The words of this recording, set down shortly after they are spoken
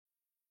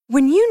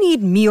When you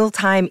need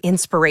mealtime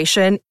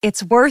inspiration,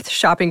 it's worth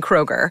shopping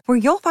Kroger, where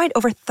you'll find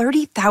over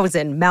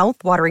 30,000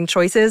 mouth-watering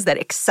choices that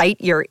excite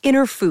your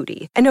inner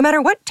foodie. And no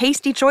matter what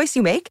tasty choice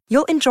you make,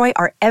 you'll enjoy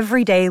our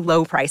everyday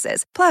low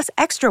prices, plus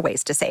extra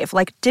ways to save,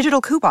 like digital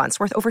coupons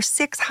worth over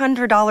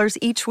 $600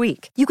 each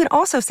week. You can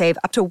also save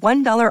up to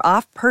 $1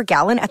 off per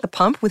gallon at the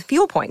pump with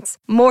fuel points.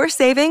 More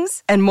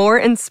savings and more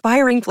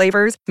inspiring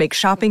flavors make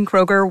shopping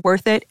Kroger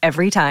worth it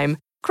every time.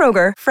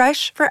 Kroger,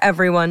 fresh for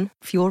everyone.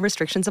 Fuel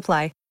restrictions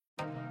apply.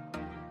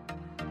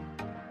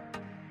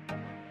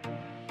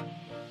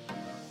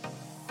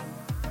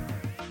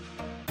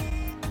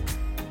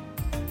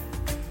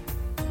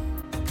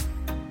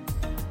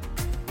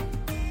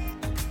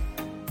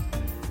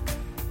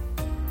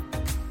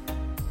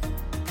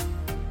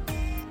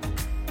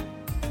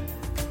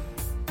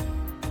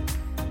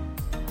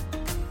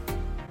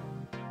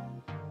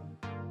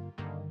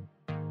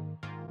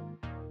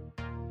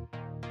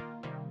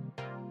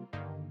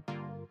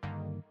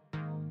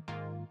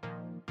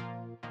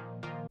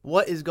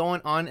 What is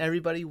going on,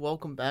 everybody?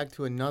 Welcome back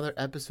to another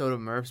episode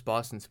of Murph's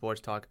Boston Sports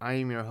Talk. I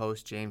am your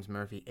host, James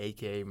Murphy,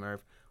 aka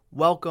Murph.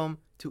 Welcome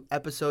to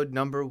episode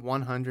number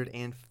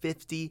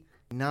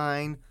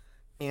 159,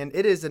 and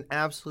it is an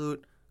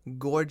absolute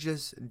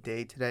gorgeous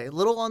day today. A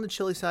little on the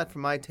chilly side for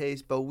my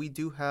taste, but we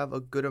do have a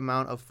good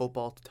amount of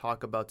football to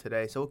talk about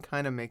today, so it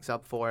kind of makes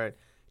up for it.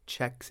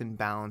 Checks and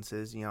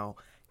balances,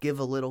 give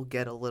a little,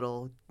 get a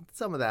little,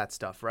 some of that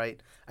stuff,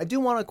 right? I do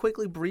want to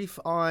quickly brief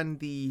on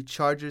the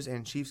Chargers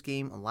and Chiefs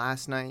game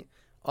last night.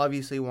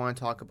 Obviously, want to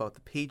talk about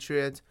the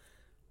Patriots.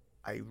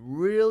 I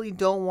really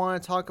don't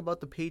want to talk about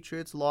the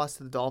Patriots' loss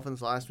to the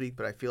Dolphins last week,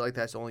 but I feel like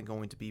that's only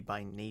going to be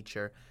by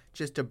nature.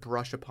 Just to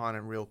brush upon it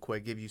real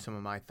quick, give you some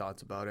of my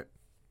thoughts about it.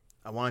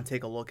 I want to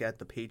take a look at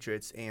the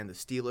Patriots and the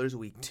Steelers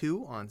week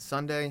 2 on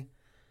Sunday.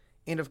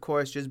 And, of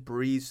course, just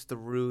breeze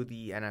through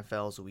the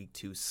NFL's Week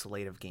 2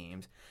 slate of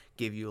games.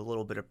 Give you a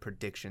little bit of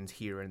predictions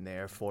here and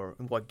there for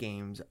what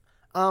games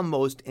I'm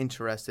most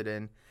interested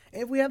in.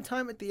 And if we have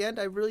time at the end,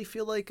 I really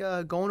feel like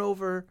going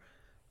over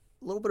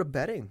a little bit of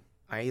betting.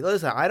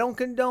 Listen, I don't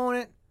condone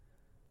it,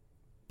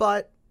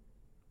 but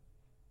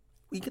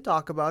we could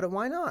talk about it.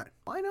 Why not?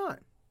 Why not?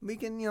 We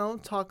can,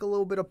 talk a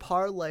little bit of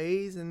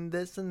parlays and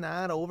this and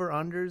that,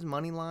 over-unders,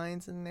 money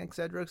lines, and et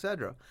cetera, et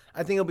cetera.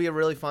 I think it'll be a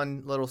really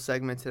fun little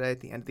segment today at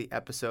the end of the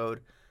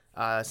episode.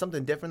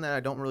 Something different that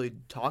I don't really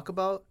talk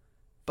about.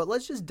 But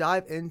let's just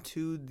dive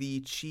into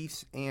the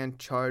Chiefs and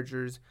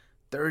Chargers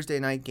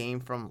Thursday night game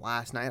from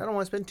last night. I don't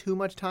want to spend too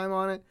much time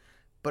on it,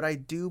 but I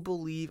do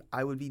believe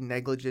I would be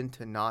negligent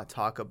to not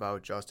talk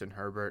about Justin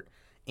Herbert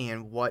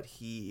and what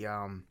he...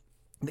 the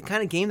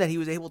kind of game that he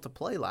was able to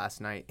play last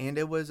night. And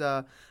it was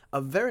a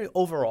very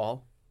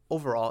overall,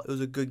 it was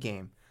a good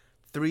game.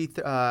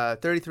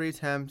 33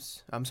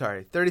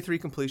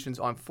 completions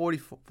on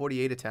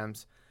 48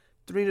 attempts,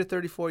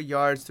 334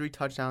 yards, 3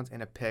 touchdowns,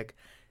 and a pick.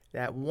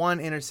 That one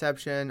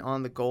interception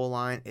on the goal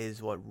line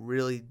is what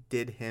really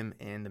did him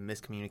in, the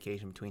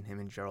miscommunication between him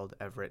and Gerald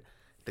Everett.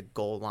 The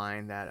goal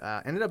line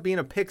that ended up being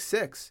a pick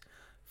 6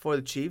 for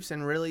the Chiefs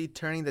and really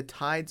turning the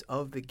tides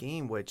of the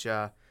game, which...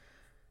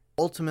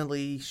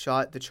 ultimately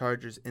shot the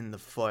Chargers in the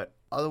foot.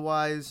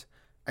 Otherwise,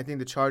 I think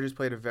the Chargers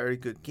played a very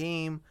good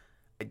game.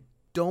 I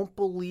don't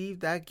believe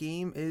that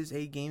game is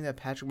a game that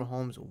Patrick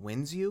Mahomes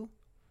wins you.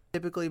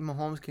 Typically,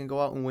 Mahomes can go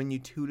out and win you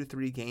 2 to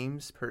 3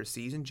 games per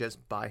season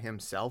just by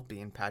himself,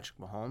 being Patrick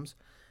Mahomes.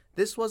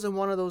 This wasn't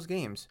one of those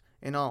games,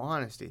 in all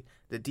honesty.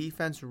 The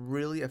defense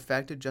really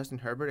affected Justin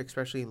Herbert,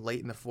 especially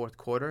late in the fourth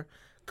quarter,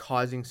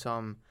 causing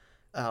some,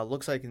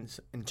 looks like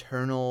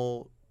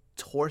internal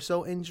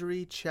torso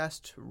injury,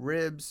 chest,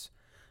 ribs,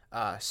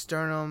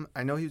 sternum.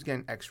 I know he was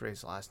getting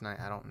x-rays last night.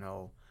 I don't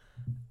know.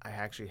 I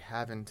actually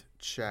haven't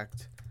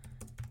checked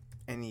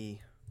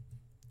any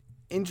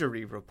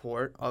injury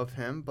report of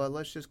him, but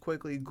let's just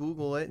quickly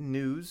Google it.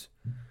 News.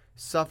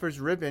 Suffers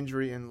rib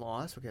injury and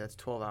loss. Okay, that's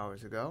 12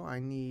 hours ago. I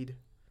need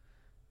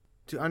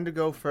to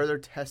undergo further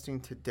testing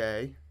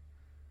today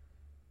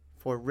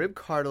for rib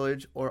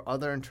cartilage or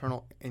other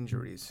internal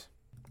injuries.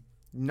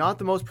 Not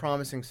the most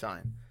promising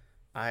sign.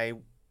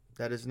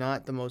 That is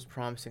not the most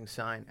promising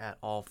sign at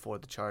all for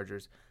the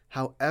Chargers.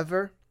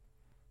 However,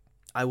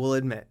 I will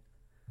admit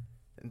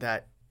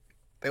that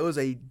it was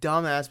a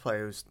dumbass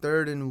play. It was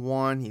 3rd and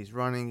 1. He's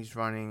running,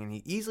 and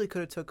he easily could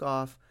have took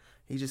off.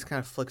 He just kind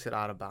of flicks it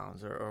out of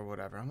bounds or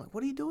whatever. I'm like,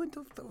 what are you doing?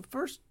 The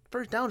first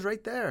down's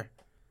right there.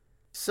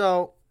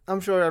 So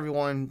I'm sure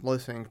everyone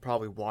listening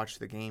probably watched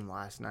the game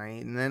last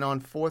night. And then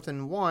on 4th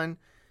and 1,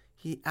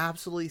 he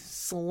absolutely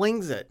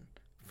slings it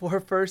for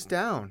a first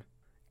down.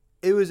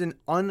 It was an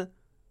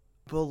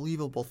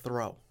unbelievable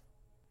throw.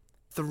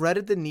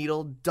 Threaded the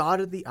needle,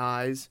 dotted the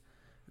I's.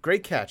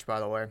 Great catch, by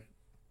the way.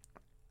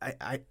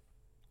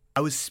 I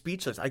was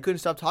speechless. I couldn't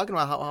stop talking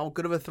about how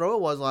good of a throw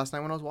it was last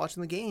night when I was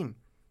watching the game.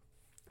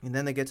 And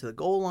then they get to the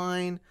goal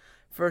line.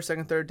 1st,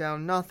 2nd, 3rd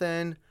down,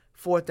 nothing.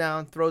 4th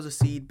down, throws a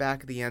seed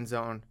back at the end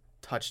zone.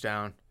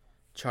 Touchdown.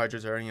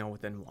 Chargers are,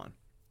 within 1.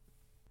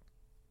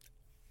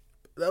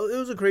 It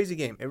was a crazy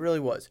game. It really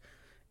was.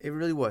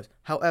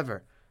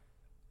 However,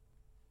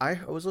 I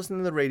was listening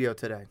to the radio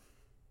today.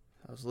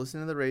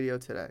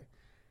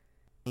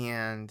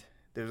 And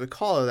there was a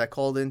caller that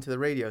called into the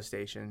radio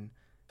station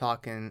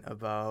talking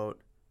about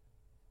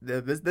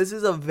this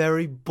is a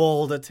very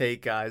bold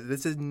take, guys.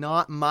 This is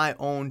not my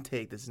own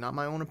take. This is not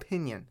my own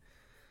opinion.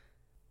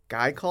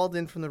 Guy called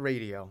in from the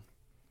radio,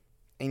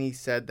 and he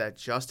said that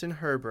Justin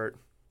Herbert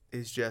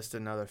is just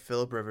another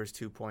Phillip Rivers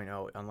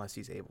 2.0 unless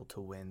he's able to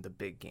win the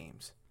big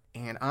games.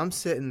 And I'm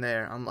sitting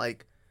there, I'm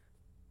like,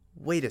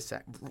 wait a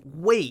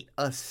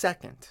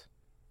second.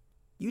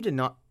 You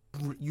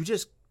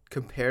just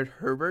compared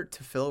Herbert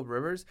to Phillip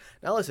Rivers?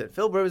 Now listen,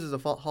 Phillip Rivers is a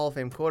Hall of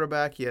Fame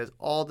quarterback. He has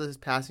all the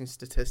passing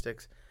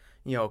statistics,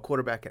 a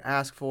quarterback can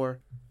ask for.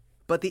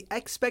 But the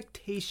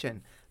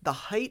expectation, the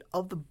height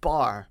of the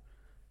bar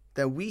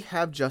that we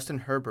have Justin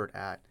Herbert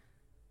at,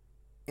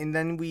 and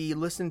then we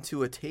listen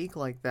to a take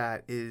like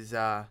that is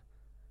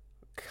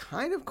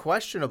kind of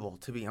questionable,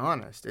 to be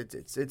honest.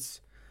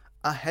 It's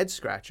a head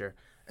scratcher.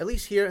 At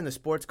least here in the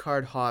sports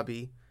card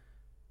hobby,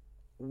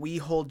 we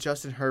hold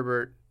Justin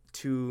Herbert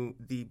to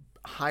the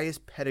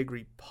highest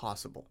pedigree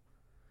possible.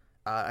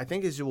 I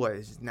think it's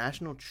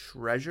National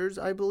Treasures,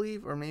 I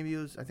believe, or maybe it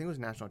was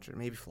National Treasures,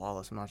 maybe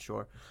Flawless, I'm not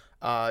sure.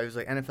 It was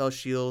like NFL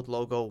Shield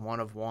logo, 1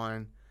 of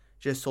 1,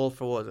 just sold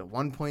for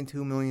 $1.2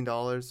 million.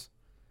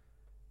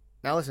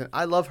 Now listen,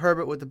 I love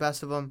Herbert with the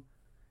best of them.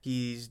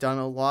 He's done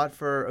a lot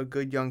for a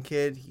good young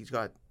kid. He's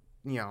got,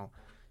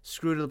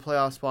 screwed to the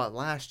playoff spot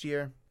last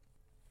year.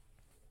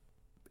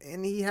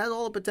 And he has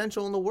all the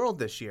potential in the world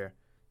this year.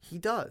 He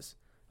does.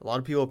 A lot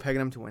of people are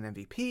pegging him to win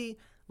MVP.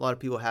 A lot of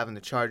people having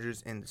the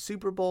Chargers in the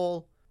Super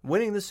Bowl,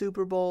 winning the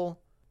Super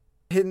Bowl.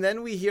 And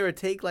then we hear a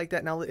take like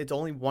that. Now, it's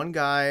only one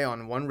guy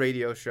on one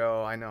radio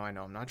show. I know.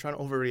 I'm not trying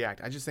to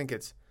overreact. I just think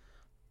it's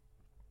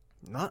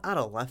not out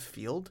of left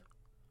field.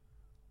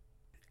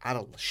 Out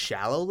of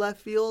shallow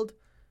left field.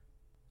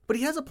 But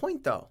he has a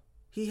point, though.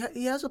 He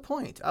has a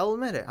point. I'll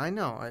admit it. I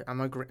know.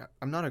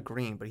 I'm not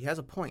agreeing, but he has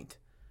a point.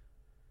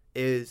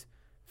 Is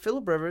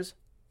Phillip Rivers,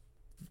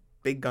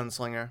 big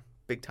gunslinger,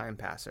 big-time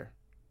passer.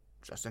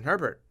 Justin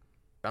Herbert,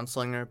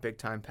 gunslinger,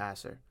 big-time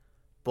passer.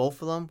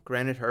 Both of them,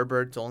 granted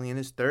Herbert's only in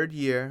his third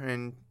year,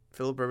 and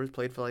Phillip Rivers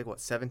played for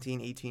 17,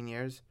 18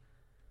 years.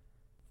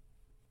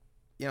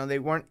 They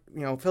weren't,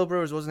 Phillip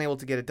Rivers wasn't able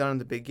to get it done in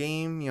the big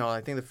game.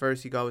 I think the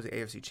first he got was the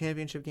AFC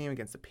Championship game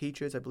against the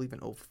Patriots, I believe in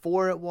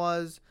 2004 it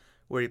was,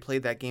 where he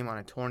played that game on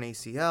a torn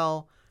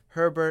ACL.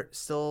 Herbert,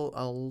 still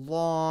a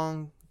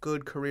long,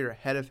 good career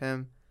ahead of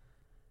him.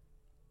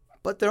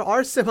 But there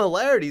are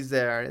similarities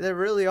there. There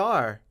really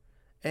are.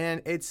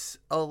 And it's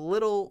a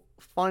little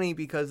funny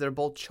because they're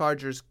both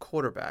Chargers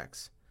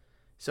quarterbacks.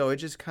 So it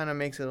just kind of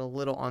makes it a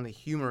little on the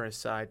humorous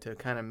side to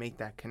kind of make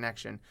that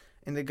connection.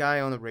 And the guy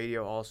on the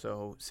radio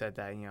also said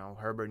that,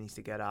 Herbert needs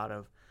to get out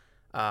of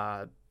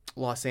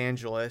Los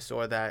Angeles,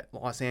 or that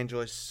Los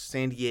Angeles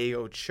San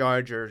Diego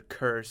Charger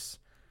curse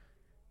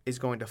is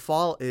going to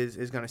fall,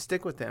 is going to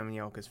stick with them,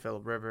 because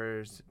Phillip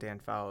Rivers, Dan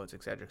Fouts,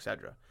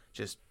 etc.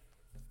 Just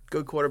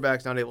good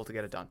quarterbacks not able to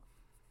get it done.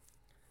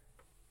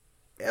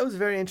 It was a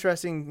very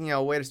interesting,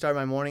 way to start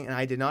my morning, and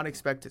I did not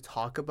expect to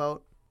talk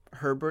about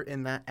Herbert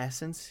in that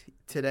essence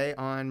today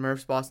on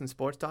Murph's Boston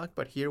Sports Talk,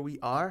 but here we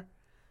are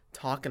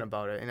talking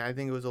about it, and I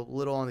think it was a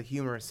little on the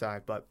humorous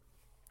side. But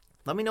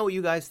let me know what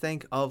you guys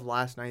think of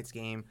last night's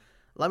game.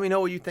 Let me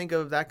know what you think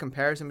of that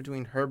comparison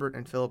between Herbert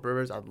and Phillip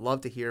Rivers. I'd love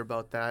to hear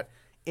about that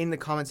in the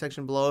comment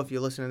section below if you're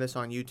listening to this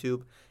on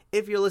YouTube.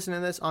 If you're listening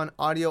to this on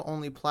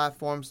audio-only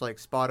platforms like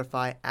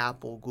Spotify,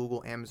 Apple,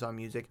 Google, Amazon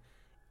Music,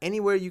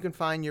 anywhere you can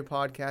find your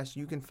podcast,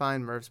 you can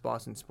find Murph's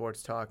Boston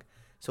Sports Talk.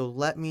 So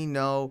let me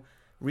know.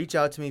 Reach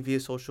out to me via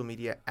social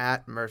media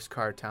at Murph's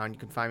Cardtown. You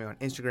can find me on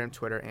Instagram,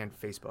 Twitter, and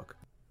Facebook.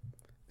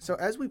 So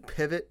as we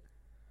pivot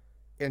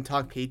and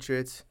talk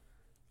Patriots,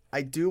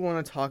 I do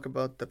want to talk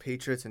about the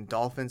Patriots and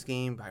Dolphins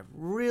game, but I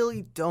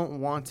really don't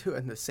want to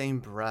in the same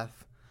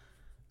breath.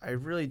 I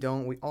really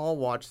don't. We all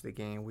watched the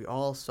game. We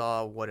all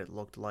saw what it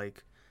looked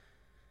like.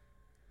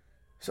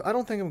 So I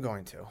don't think I'm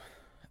going to.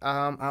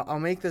 I'll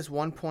make this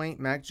one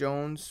point. Mac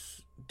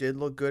Jones did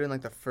look good in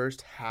the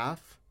first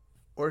half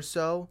or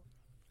so.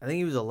 I think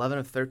he was 11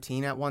 of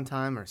 13 at one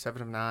time, or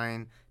 7 of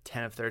 9,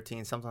 10 of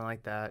 13, something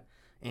like that.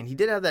 And he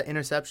did have that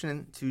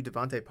interception to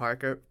Devontae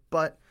Parker.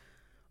 But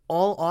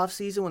all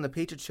offseason, when the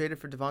Patriots traded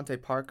for Devontae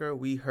Parker,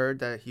 we heard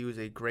that he was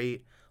a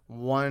great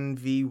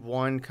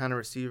 1v1 kind of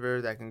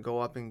receiver that can go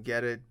up and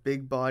get it,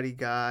 big body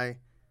guy.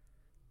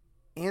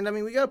 And,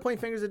 we got to point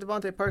fingers at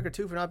Devontae Parker,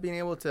 too, for not being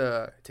able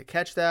to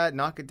catch that,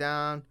 knock it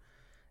down,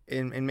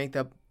 and make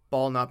that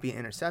ball not be an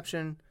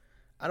interception.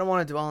 I don't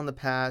want to dwell on the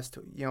past.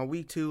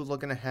 Week 2,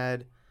 looking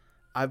ahead.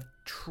 I've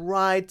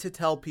tried to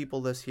tell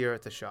people this here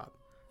at the shop.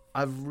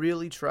 I've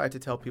really tried to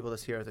tell people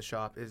this here at the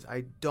shop is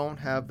I don't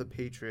have the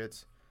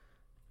Patriots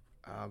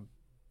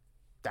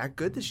that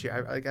good this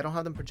year. I don't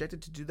have them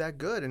projected to do that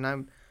good,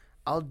 and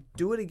I'll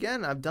do it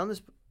again. I've done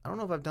this. I don't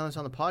know if I've done this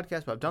on the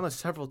podcast, but I've done this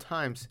several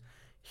times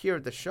here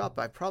at the shop.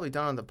 I've probably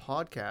done it on the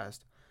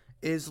podcast.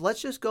 Is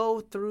let's just go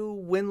through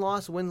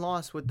win-loss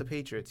with the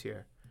Patriots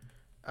here.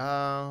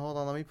 Hold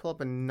on. Let me pull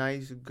up a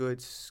nice,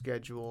 good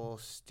schedule.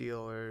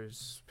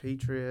 Steelers,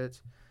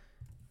 Patriots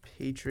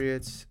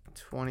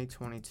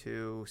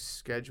 2022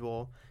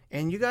 schedule.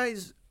 And you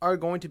guys are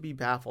going to be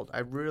baffled. I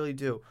really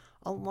do.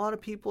 A lot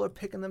of people are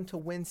picking them to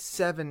win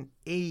 7,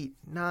 8,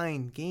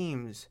 9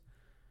 games.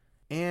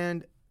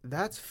 And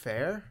that's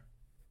fair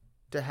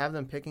to have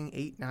them picking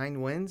 8,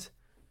 9 wins.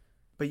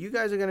 But you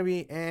guys are going to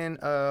be in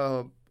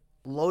a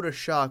load of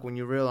shock when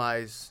you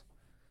realize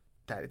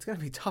that it's going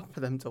to be tough for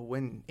them to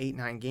win 8,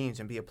 9 games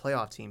and be a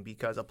playoff team,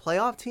 because a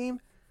playoff team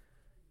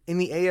in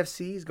the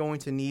AFC is going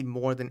to need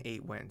more than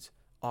 8 wins,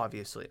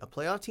 obviously. A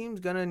playoff team is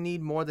going to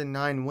need more than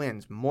 9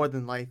 wins, more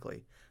than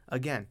likely.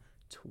 Again,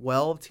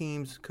 12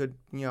 teams could,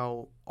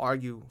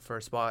 argue for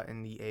a spot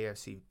in the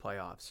AFC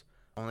playoffs.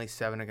 Only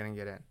 7 are going to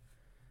get in.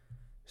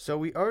 So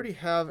we already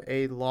have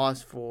a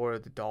loss for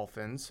the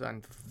Dolphins,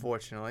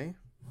 unfortunately.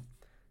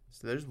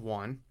 So there's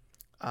one.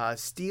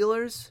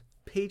 Steelers,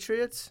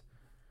 Patriots.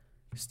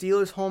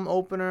 Steelers home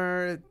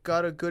opener,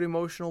 got a good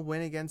emotional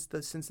win against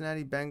the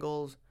Cincinnati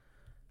Bengals.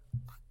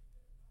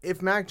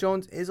 If Mac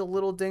Jones is a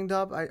little dinged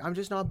up, I'm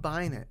just not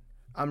buying it.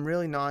 I'm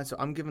really not, so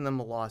I'm giving them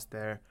a loss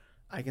there.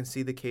 I can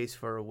see the case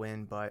for a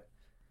win, but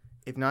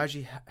if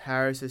Najee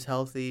Harris is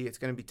healthy, it's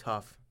going to be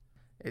tough.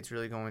 It's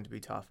really going to be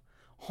tough.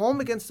 Home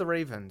against the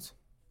Ravens.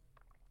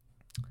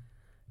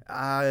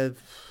 I'd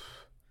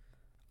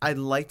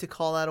like to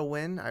call that a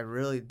win. I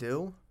really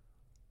do.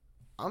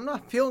 I'm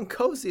not feeling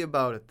cozy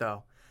about it,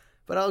 though.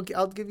 But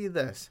I'll give you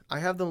this. I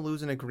have them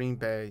losing to Green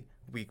Bay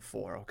week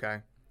 4,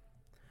 okay?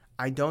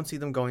 I don't see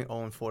them going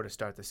 0-4 to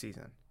start the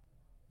season.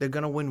 They're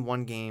going to win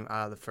 1 game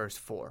out of the first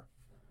 4.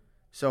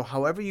 So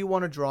however you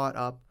want to draw it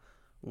up,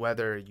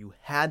 whether you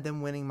had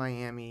them winning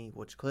Miami,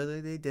 which clearly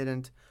they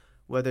didn't,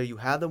 whether you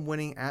had them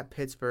winning at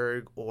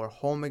Pittsburgh or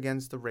home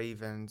against the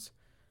Ravens,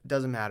 it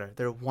doesn't matter.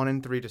 They're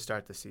 1-3 to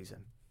start the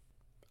season.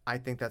 I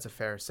think that's a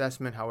fair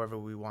assessment. However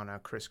we want to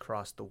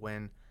crisscross the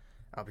win.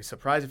 I'll be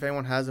surprised if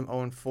anyone has them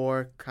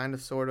 0-4, kind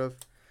of, sort of.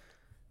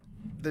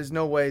 There's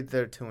no way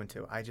they're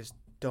 2-2. I just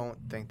don't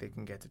think they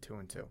can get to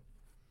 2-2.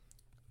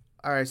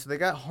 All right, so they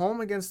got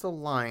home against the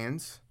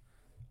Lions.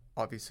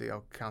 Obviously,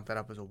 I'll count that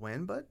up as a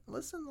win. But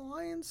listen, the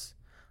Lions,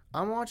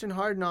 I'm watching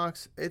Hard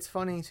Knocks. It's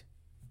funny.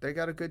 They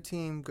got a good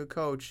team, good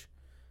coach.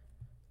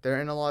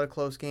 They're in a lot of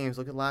close games.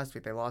 Look at last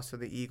week. They lost to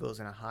the Eagles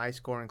in a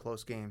high-scoring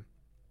close game.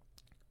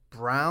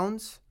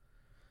 Browns,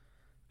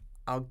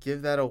 I'll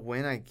give that a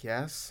win, I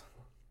guess.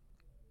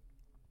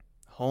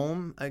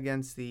 Home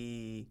against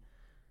the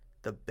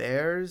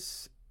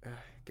Bears, I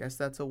guess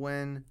that's a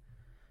win.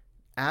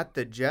 At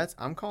the Jets,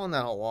 I'm calling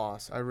that a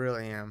loss. I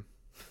really am.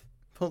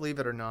 Believe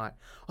it or not.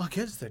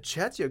 Against the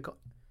Jets,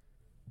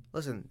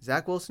 listen,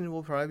 Zach Wilson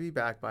will probably be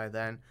back by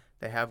then.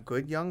 They have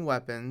good young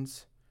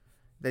weapons.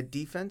 The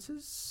defense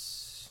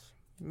is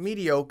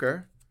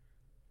mediocre.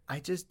 I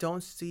just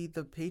don't see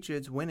the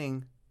Patriots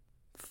winning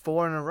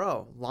 4 in a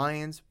row.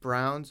 Lions,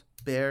 Browns,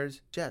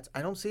 Bears, Jets.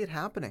 I don't see it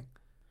happening.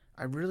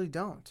 I really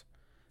don't.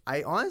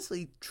 I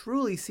honestly,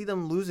 truly see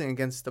them losing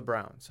against the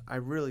Browns. I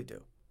really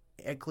do.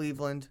 At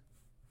Cleveland,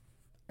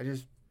 I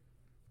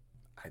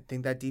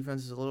think that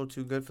defense is a little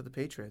too good for the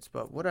Patriots.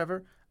 But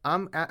whatever.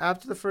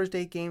 After the first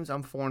 8 games,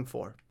 I'm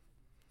 4-4.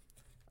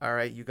 All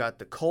right, you got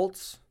the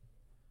Colts.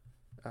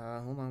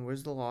 Hold on,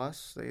 where's the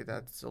loss?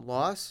 That's a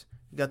loss.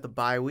 You got the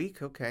bye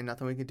week. Okay,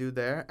 nothing we can do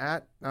there.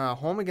 At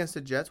home against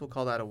the Jets, we'll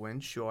call that a win,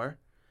 sure.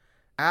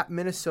 At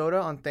Minnesota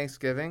on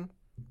Thanksgiving,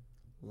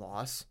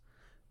 loss.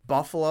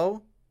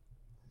 Buffalo,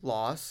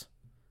 loss.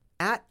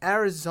 At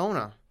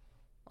Arizona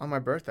on my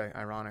birthday,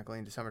 ironically,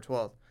 in December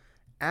 12th.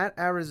 At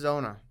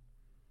Arizona.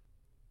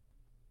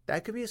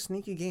 That could be a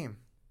sneaky game.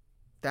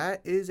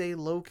 That is a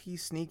low-key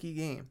sneaky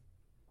game.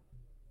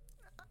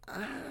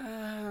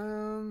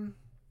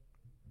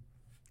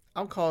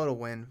 I'll call it a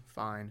win.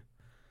 Fine.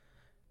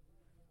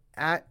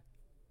 At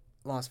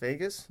Las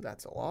Vegas,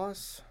 that's a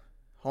loss.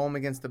 Home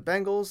against the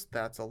Bengals,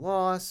 that's a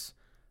loss.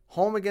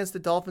 Home against the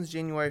Dolphins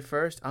January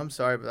 1st, I'm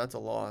sorry, but that's a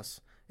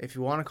loss. If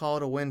you want to call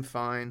it a win,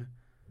 fine.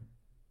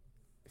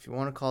 If you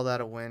want to call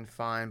that a win,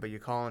 fine. But you're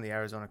calling the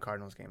Arizona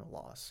Cardinals game a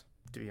loss,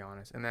 to be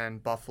honest. And then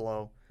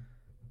Buffalo,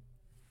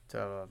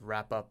 to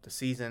wrap up the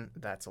season,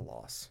 that's a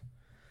loss.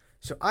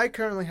 So I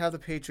currently have the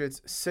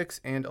Patriots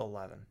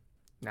 6-11.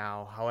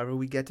 Now, however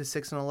we get to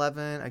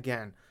 6-11,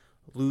 again,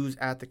 lose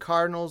at the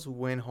Cardinals,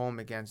 win home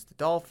against the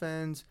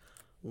Dolphins,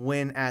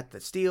 win at the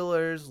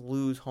Steelers,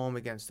 lose home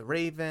against the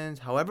Ravens.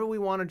 However we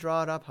want to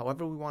draw it up,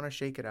 however we want to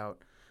shake it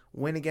out.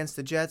 Win against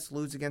the Jets,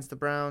 lose against the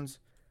Browns,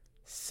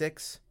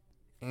 6-11.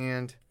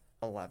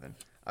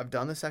 I've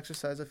done this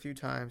exercise a few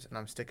times, and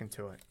I'm sticking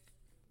to it.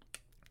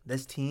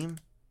 This team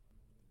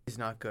is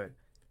not good.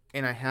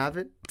 And I have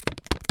it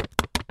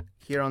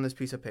here on this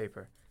piece of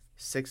paper.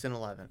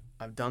 6-11.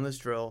 I've done this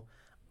drill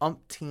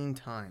umpteen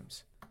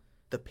times.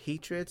 The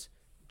Patriots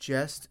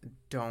just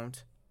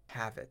don't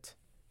have it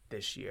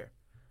this year.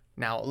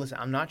 Now, listen,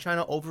 I'm not trying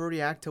to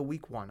overreact to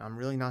week 1. I'm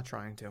really not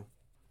trying to.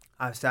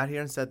 I've sat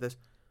here and said this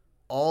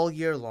all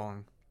year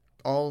long,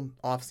 all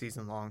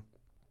off-season long.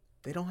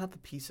 They don't have the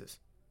pieces.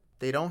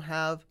 They don't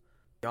have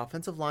The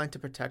offensive line to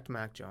protect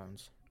Mac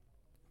Jones.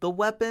 The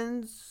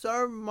weapons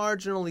are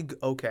marginally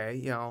okay,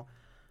 they're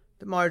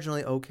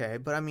marginally okay,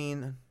 but I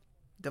mean,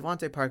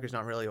 Devontae Parker's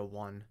not really a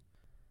one.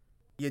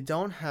 You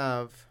don't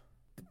have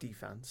the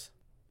defense.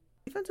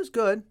 Defense is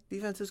good,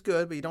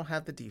 but you don't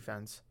have the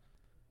defense.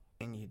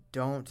 And you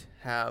don't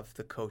have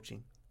the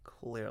coaching,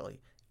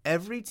 clearly.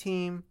 Every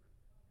team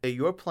that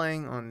you're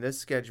playing on this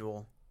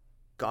schedule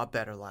got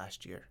better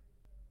last year.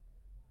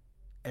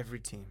 Every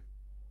team.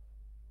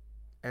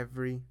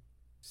 Every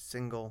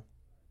single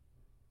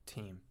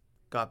team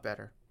got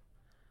better.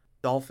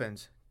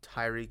 Dolphins,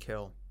 Tyreek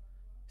Hill.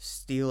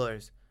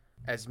 Steelers,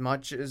 as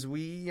much as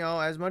we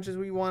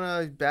want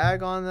to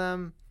bag on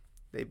them,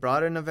 they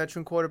brought in a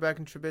veteran quarterback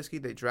in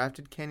Trubisky. They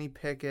drafted Kenny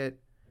Pickett.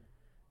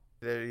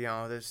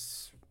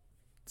 There's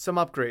some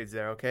upgrades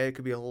there, okay? It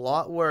could be a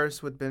lot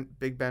worse with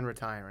Big Ben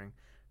retiring.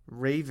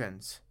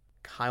 Ravens,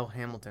 Kyle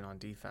Hamilton on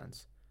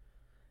defense.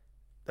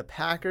 The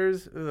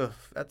Packers,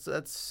 that's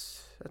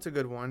a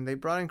good one. They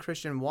brought in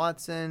Christian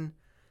Watson.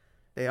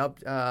 They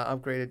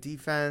upgraded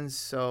defense,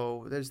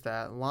 so there's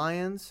that.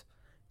 Lions,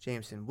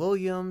 Jameson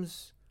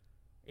Williams,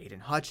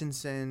 Aiden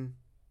Hutchinson.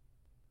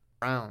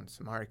 Browns,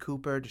 Amari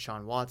Cooper,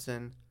 Deshaun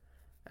Watson.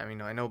 I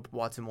mean, I know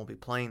Watson won't be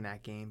playing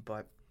that game,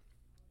 but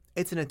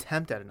it's an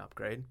attempt at an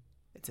upgrade.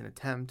 It's an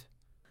attempt.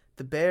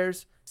 The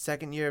Bears,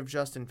 second year of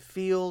Justin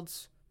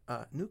Fields.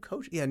 New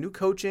coaching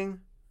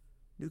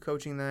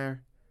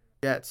there.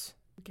 Jets,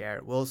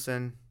 Garrett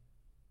Wilson.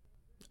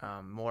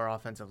 More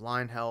offensive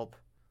line help.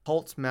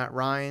 Colts, Matt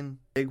Ryan,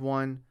 big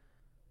one.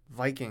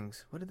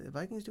 Vikings. What did the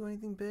Vikings do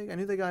anything big? I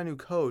knew they got a new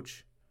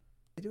coach.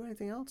 Did they do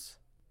anything else?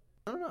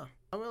 I don't know.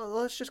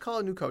 Let's just call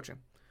it new coaching.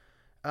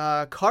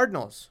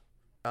 Cardinals.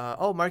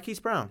 Marquise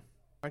Brown.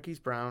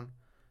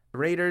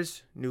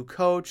 Raiders, new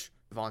coach.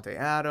 Devontae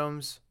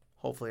Adams.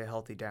 Hopefully a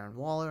healthy Darren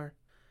Waller.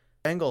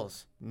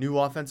 Bengals, new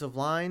offensive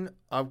line.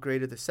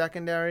 Upgraded the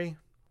secondary.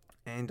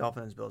 And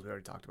Dolphins, Bills, we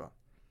already talked about.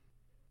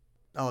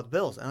 Oh, the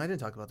Bills. And I didn't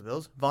talk about the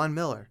Bills. Von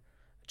Miller.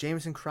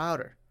 Jamison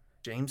Crowder.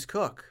 James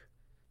Cook.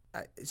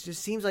 It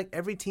just seems like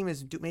every team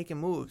is making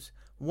moves.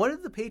 What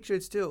did the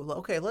Patriots do?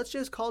 Okay, let's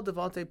just call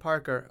Devontae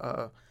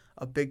Parker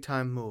a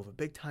big-time move, a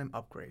big-time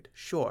upgrade.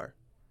 Sure.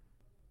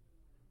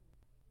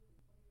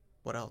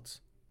 What else?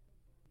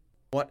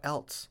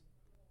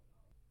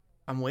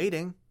 I'm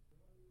waiting.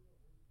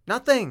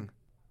 Nothing.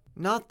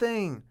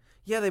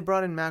 Yeah, they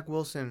brought in Mac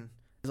Wilson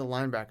as a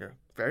linebacker.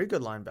 Very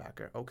good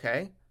linebacker.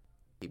 Okay.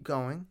 Keep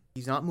going.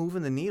 He's not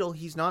moving the needle.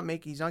 He's not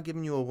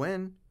giving you a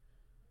win.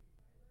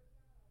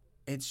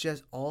 It's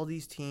just all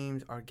these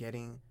teams are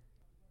getting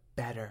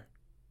better.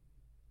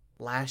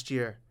 Last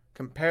year,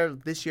 compare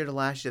this year to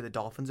last year, the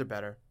Dolphins are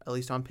better, at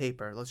least on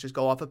paper. Let's just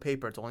go off of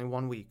paper. It's only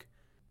 1 week.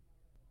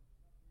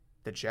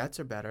 The Jets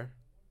are better.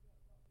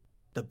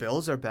 The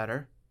Bills are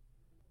better.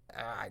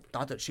 I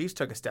thought the Chiefs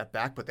took a step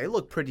back, but they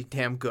look pretty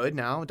damn good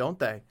now, don't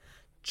they?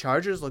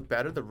 Chargers look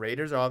better. The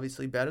Raiders are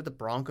obviously better. The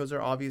Broncos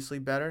are obviously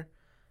better.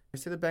 I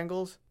say the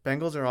Bengals?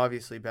 Bengals are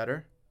obviously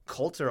better.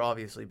 Colts are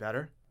obviously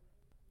better.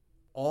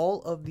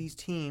 All of these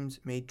teams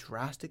made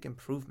drastic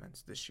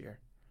improvements this year.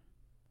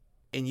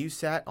 And you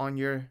sat on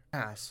your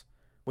ass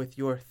with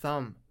your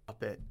thumb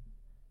up it.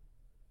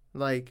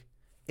 Like,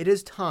 it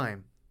is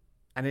time.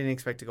 I didn't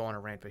expect to go on a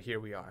rant, but here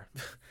we are.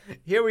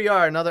 Here we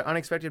are, another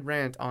unexpected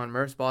rant on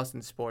Murph's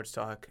Boston Sports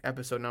Talk,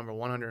 episode number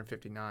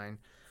 159.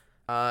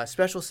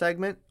 Special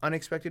segment,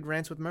 Unexpected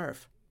Rants with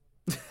Murph.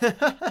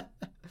 Where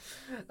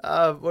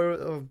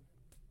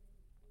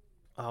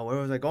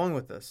was I going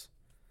with this?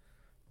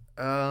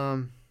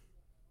 All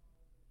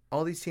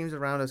these teams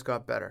around us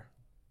got better,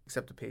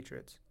 except the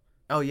Patriots.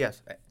 Oh,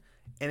 yes.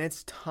 And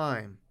it's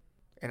time.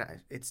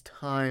 It's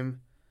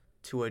time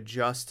to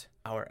adjust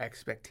our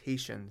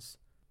expectations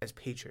as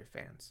Patriot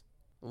fans.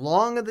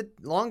 Long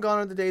gone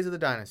are the days of the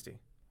dynasty.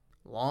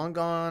 Long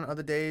gone are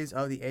the days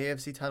of the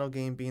AFC title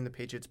game being the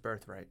Patriots'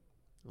 birthright.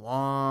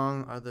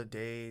 Long are the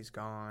days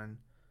gone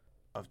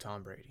of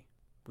Tom Brady.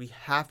 We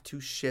have to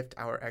shift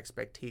our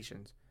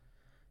expectations.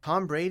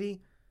 Tom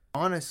Brady,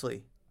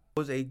 honestly,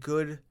 was a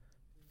good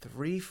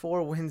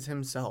 3-4 wins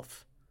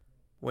himself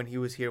when he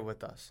was here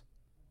with us.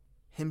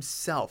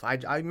 Himself.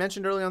 I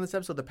mentioned earlier on this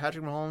episode that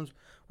Patrick Mahomes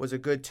was a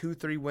good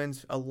 2-3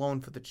 wins alone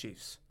for the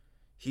Chiefs.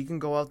 He can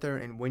go out there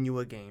and win you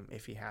a game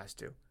if he has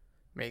to.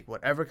 Make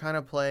whatever kind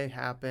of play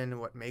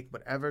happen, make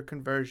whatever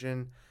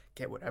conversion,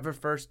 get whatever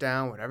first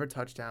down, whatever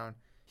touchdown.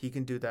 He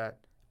can do that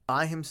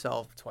by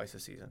himself twice a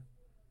season.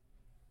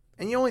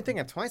 And you only think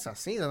of twice a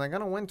season, they're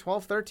going to win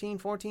 12, 13,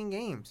 14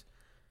 games.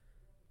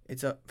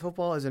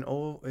 Football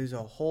is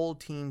a whole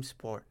team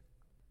sport,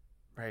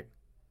 right?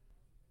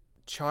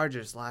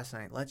 Chargers last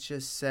night, let's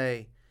just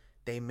say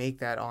they make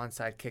that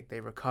onside kick,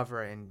 they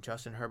recover, and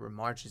Justin Herbert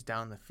marches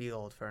down the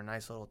field for a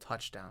nice little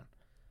touchdown.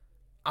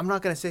 I'm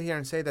not going to sit here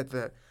and say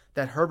that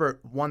Herbert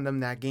won them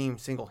that game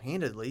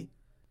single-handedly.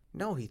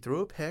 No, he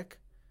threw a pick.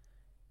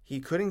 He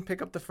couldn't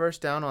pick up the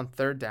first down on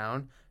third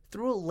down.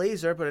 Threw a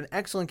laser, but an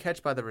excellent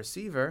catch by the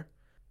receiver.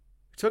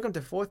 Took him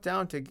to fourth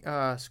down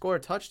to score a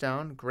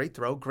touchdown. Great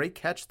throw. Great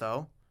catch,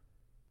 though.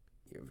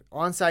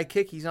 onside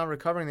kick, he's not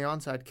recovering the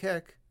onside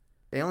kick.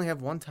 They only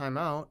have one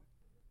timeout.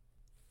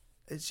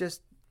 It's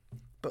just,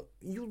 but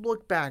you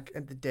look back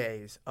at the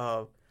days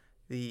of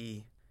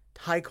the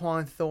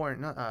Tyquan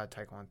Thornton, not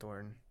Tyquan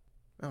Thornton.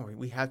 Oh,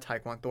 we have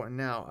Tyquan Thornton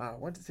now.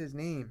 What is his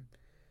name?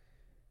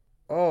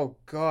 Oh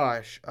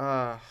gosh,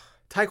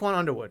 Tyquan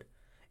Underwood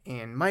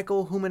and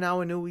Michael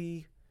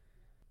Humanawanui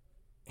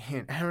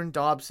and Aaron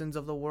Dobsons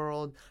of the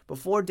world.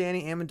 Before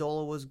Danny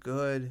Amendola was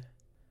good,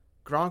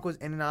 Gronk was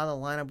in and out of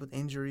the lineup with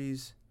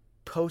injuries.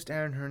 Post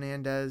Aaron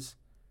Hernandez,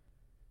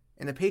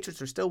 and the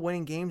Patriots are still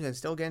winning games and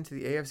still getting to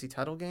the AFC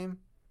title game.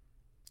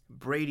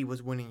 Brady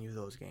was winning you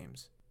those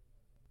games.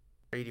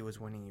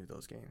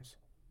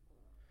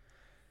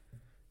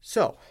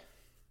 So,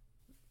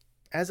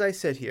 as I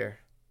said here,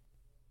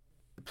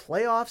 the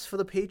playoffs for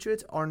the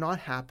Patriots are not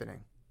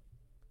happening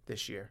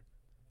this year.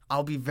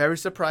 I'll be very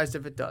surprised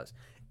if it does.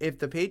 If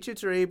the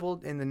Patriots are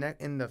able in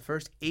the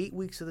first 8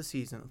 weeks of the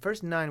season,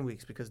 first 9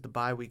 weeks because the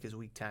bye week is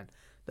week 10,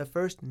 the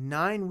first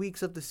 9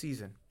 weeks of the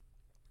season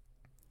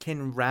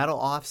can rattle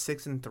off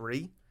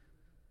 6-3,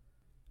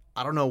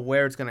 I don't know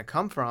where it's going to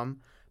come from,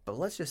 but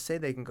let's just say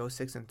they can go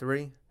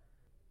 6-3.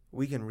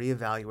 We can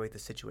reevaluate the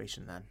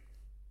situation then.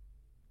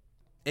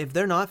 If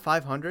they're not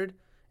 500,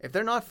 if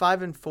they're not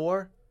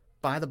 5-4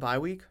 by the bye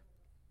week,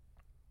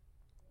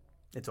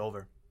 it's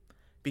over.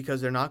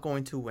 Because they're not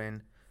going to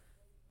win,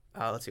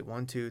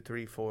 1, 2,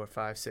 3, 4,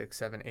 5, 6,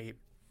 7, 8.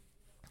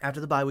 After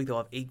the bye week, they'll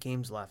have 8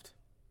 games left.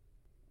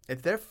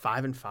 If they're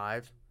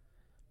 5-5,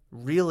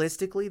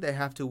 realistically, they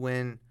have to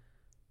win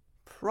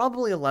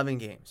probably 11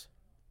 games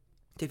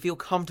to feel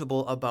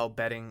comfortable about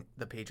betting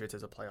the Patriots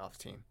as a playoff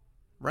team,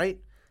 right?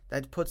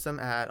 That puts them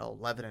at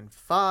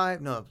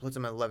 11-5. No, it puts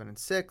them at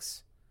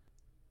 11-6.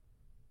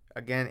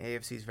 Again,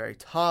 AFC is very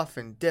tough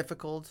and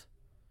difficult.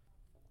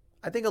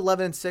 I think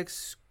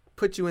 11-6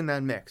 puts you in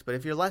that mix, but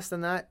if you're less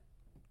than that,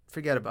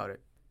 forget about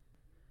it.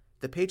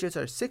 The Patriots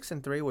are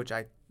 6-3, which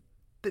I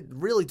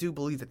really do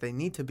believe that they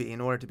need to be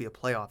in order to be a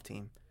playoff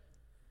team.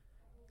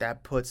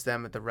 That puts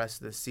them at the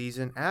rest of the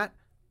season at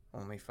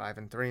only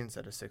 5-3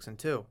 instead of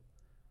 6-2.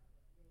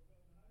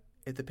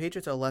 If the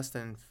Patriots are less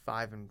than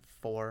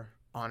 5-4,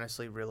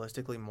 honestly,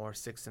 realistically, more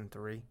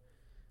 6-3.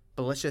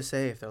 But let's just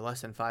say if they're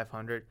less than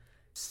 500,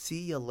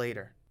 see you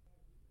later.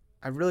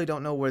 I really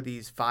don't know where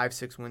these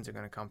 5-6 wins are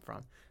going to come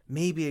from.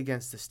 Maybe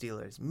against the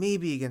Steelers,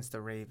 maybe against the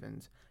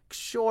Ravens,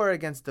 sure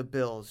against the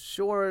Bills,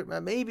 sure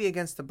maybe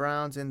against the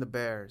Browns and the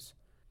Bears.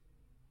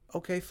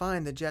 Okay,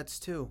 fine, the Jets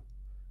too.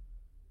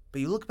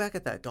 But you look back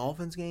at that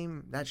Dolphins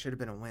game, that should have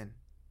been a win.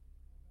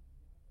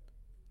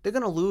 They're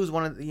going to lose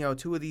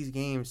two of these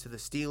games to the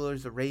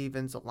Steelers, the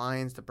Ravens, the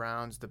Lions, the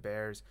Browns, the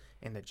Bears,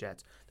 and the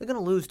Jets. They're going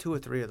to lose 2 or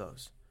 3 of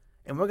those.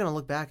 And we're going to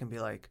look back and be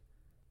like,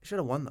 they should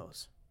have won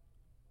those.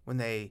 When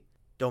they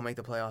don't make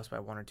the playoffs by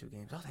 1 or 2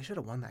 games. Oh, they should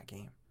have won that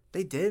game.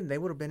 They did. They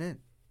would have been in.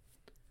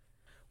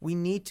 We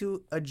need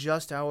to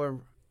adjust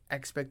our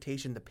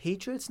expectation. The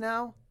Patriots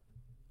now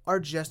are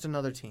just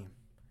another team.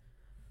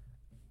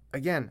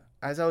 Again,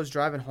 as I was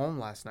driving home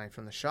last night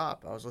from the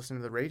shop, I was listening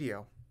to the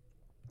radio.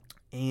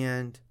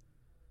 And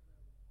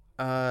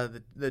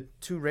the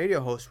 2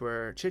 radio hosts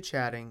were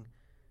chit-chatting.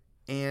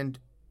 And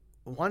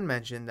one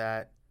mentioned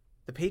that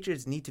the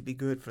Patriots need to be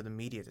good for the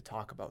media to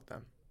talk about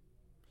them.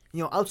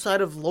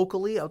 Outside of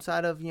locally,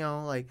 outside of,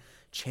 like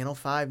Channel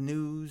 5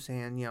 News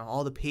and,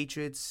 all the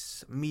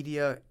Patriots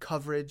media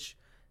coverage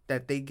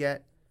that they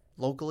get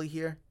locally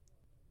here,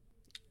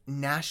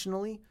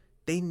 nationally,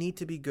 they need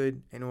to be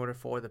good in order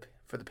for the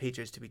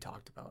Patriots to be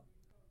talked about,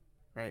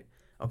 right?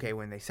 Okay,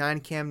 when they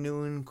signed Cam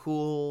Newton,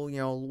 cool,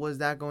 what is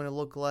that going to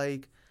look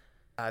like?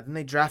 Then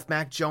they draft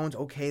Mac Jones,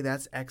 okay,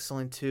 that's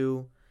excellent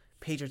too.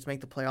 Patriots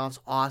make the playoffs,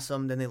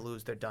 awesome, then they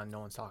lose, they're done,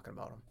 no one's talking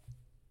about them.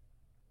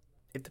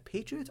 If the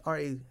Patriots are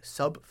a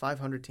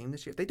sub-500 team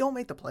this year, if they don't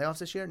make the playoffs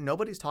this year,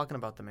 nobody's talking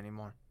about them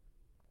anymore.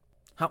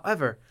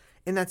 However,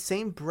 in that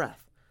same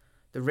breath,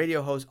 the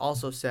radio host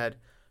also said,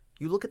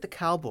 you look at the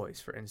Cowboys,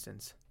 for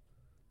instance.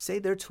 Say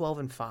they're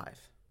 12-5.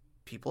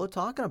 People are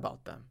talking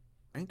about them,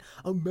 right?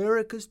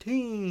 America's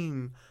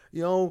team,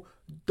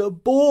 the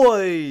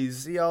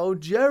boys,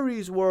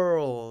 Jerry's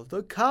World,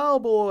 the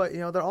Cowboy,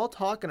 they're all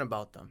talking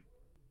about them.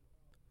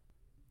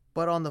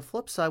 But on the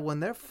flip side, when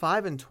they're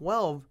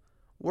 5-12,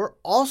 we're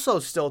also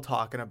still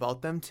talking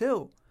about them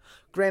too.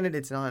 Granted,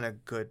 it's not in a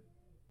good,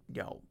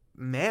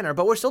 manner,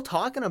 but we're still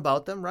talking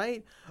about them,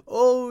 right?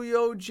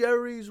 Oh,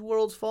 Jerry's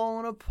World's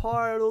falling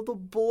apart. Oh, the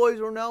boys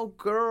are now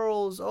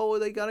girls. Oh,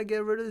 they got to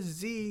get rid of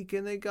Zeke,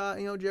 and they got,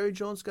 Jerry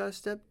Jones got to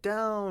step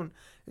down.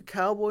 The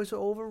Cowboys are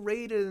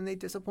overrated, and they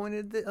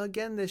disappointed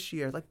again this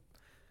year. Like,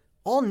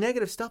 all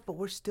negative stuff, but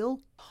we're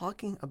still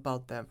talking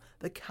about them.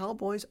 The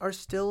Cowboys are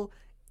still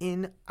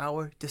in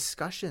our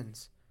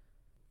discussions.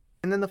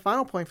 And then the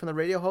final point from the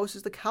radio host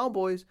is the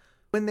Cowboys,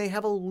 when they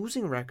have a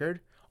losing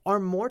record, are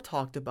more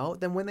talked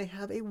about than when they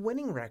have a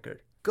winning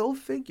record. Go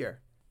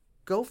figure.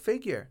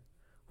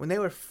 When they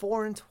were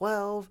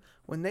 4-12,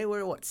 when they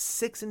were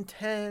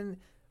 6-10,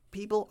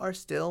 people are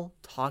still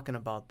talking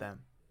about them.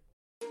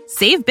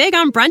 Save big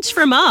on brunch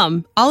for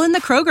mom, all in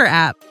the Kroger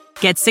app.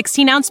 Get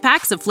 16-ounce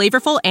packs of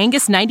flavorful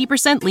Angus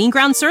 90% lean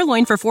ground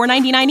sirloin for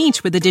 $4.99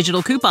 each with a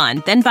digital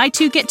coupon. Then buy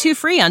 2, get 2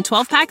 free on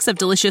 12 packs of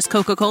delicious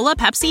Coca-Cola,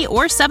 Pepsi,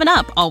 or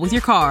 7-Up, all with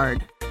your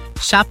card.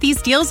 Shop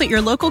these deals at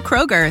your local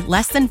Kroger,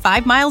 less than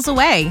 5 miles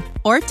away.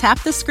 Or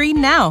tap the screen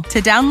now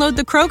to download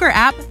the Kroger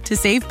app to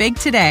save big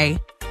today.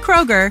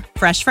 Kroger,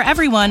 fresh for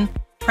everyone.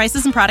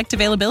 Prices and product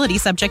availability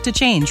subject to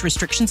change.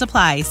 Restrictions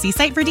apply. See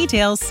site for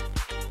details.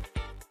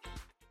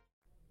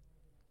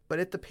 But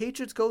if the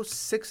Patriots go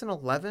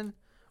 6-11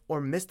 or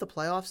miss the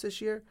playoffs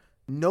this year,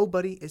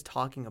 nobody is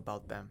talking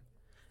about them.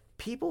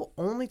 People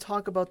only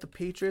talk about the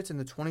Patriots in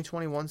the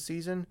 2021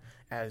 season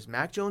as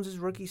Mac Jones'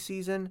 rookie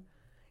season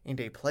and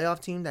a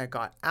playoff team that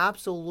got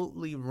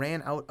absolutely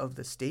ran out of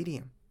the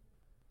stadium.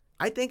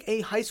 I think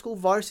a high school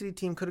varsity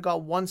team could have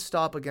got one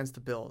stop against the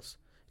Bills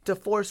to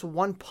force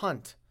one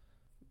punt.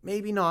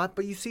 Maybe not,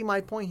 but you see my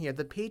point here.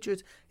 The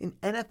Patriots in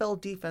NFL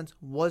defense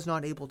was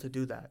not able to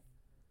do that.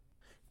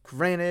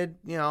 Granted,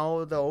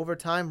 the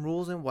overtime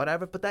rules and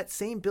whatever, but that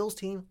same Bills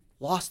team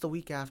lost the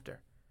week after.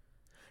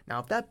 Now,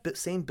 if that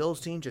same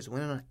Bills team just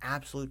went on an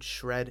absolute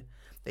shred,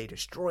 they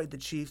destroyed the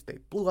Chiefs, they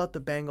blew out the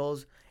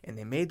Bengals, and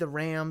they made the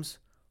Rams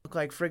look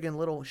like friggin'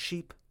 little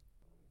sheep,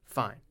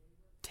 fine.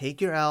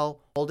 Take your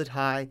L, hold it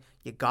high.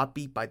 You got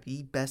beat by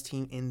the best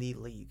team in the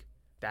league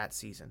that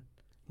season.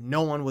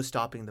 No one was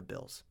stopping the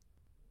Bills.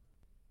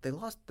 They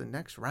lost the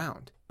next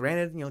round.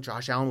 Granted,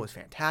 Josh Allen was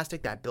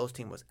fantastic. That Bills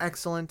team was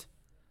excellent.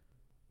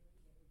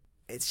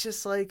 It's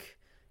just like,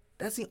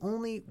 that's the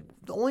only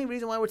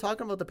reason why we're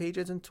talking about the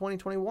Patriots in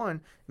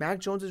 2021. Mac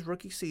Jones'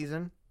 rookie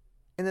season.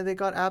 And then they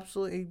got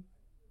absolutely,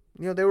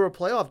 they were a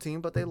playoff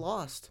team, but they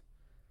lost.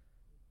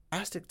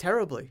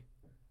 Terribly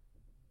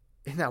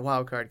in that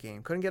wild card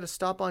game. Couldn't get a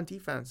stop on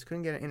defense.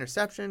 Couldn't get an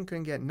interception.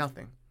 Couldn't get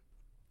nothing.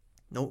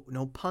 No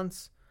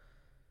punts.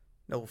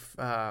 No.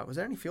 Was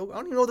there any field goals? I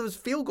don't even know if there was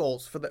field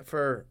goals for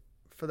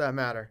that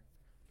matter.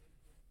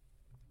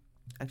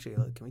 Actually,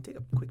 can we take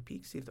a quick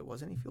peek, see if there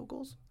was any field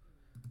goals?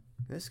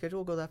 Can this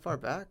schedule go that far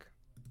back?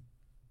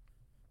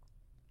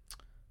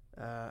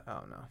 Oh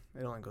no,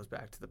 it only goes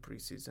back to the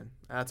preseason.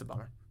 That's a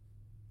bummer.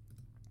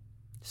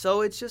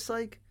 So it's just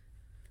like,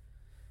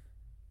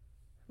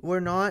 we're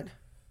not,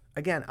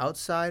 again,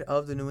 outside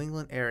of the New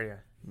England area,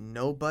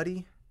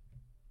 nobody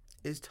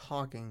is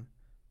talking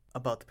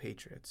about the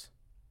Patriots.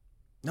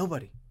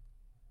 Nobody.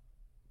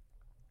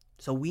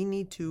 So we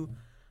need to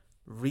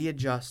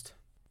readjust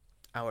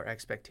our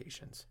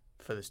expectations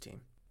for this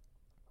team.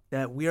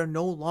 That we are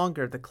no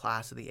longer the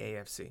class of the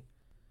AFC.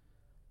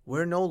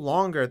 We're no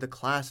longer the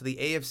class of the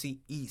AFC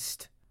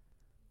East.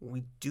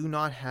 We do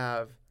not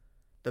have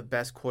the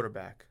best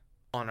quarterback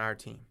on our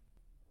team.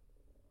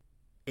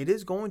 It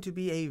is going to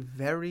be a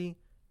very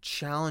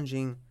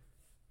challenging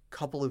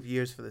couple of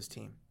years for this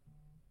team.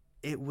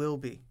 It will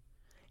be.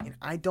 And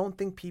I don't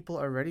think people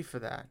are ready for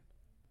that.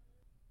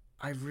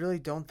 I really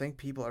don't think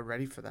people are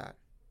ready for that.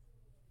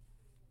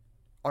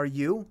 Are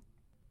you?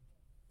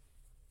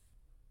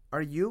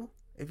 Are you?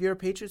 If you're a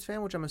Patriots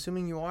fan, which I'm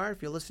assuming you are,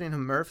 if you're listening to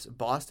Murph's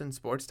Boston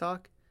Sports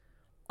Talk,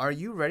 are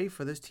you ready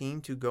for this team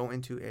to go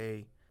into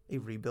a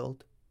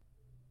rebuild?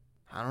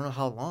 I don't know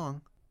how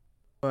long,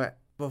 but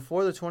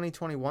before the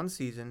 2021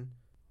 season,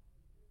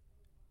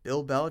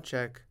 Bill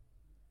Belichick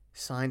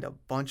signed a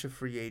bunch of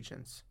free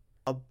agents.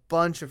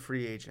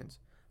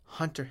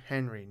 Hunter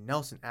Henry,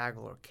 Nelson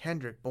Aguilar,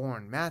 Kendrick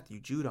Bourne,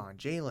 Matthew Judon,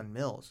 Jalen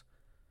Mills.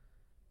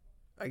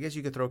 I guess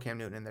you could throw Cam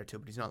Newton in there too,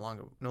 but he's no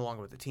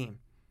longer with the team.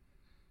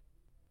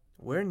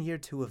 We're in year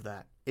 2 of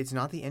that. It's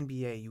not the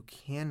NBA. You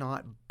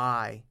cannot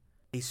buy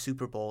a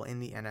Super Bowl in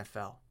the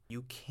NFL.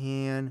 You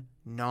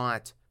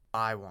cannot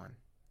buy one.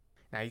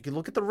 Now, you can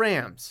look at the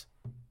Rams.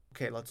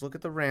 Okay, let's look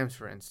at the Rams,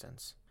 for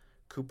instance.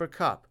 Cooper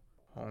Kupp,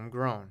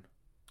 homegrown.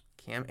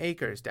 Cam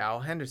Akers,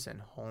 Darrell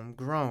Henderson,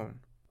 homegrown.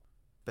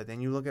 But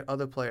then you look at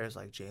other players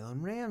like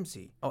Jalen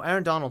Ramsey. Oh,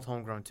 Aaron Donald's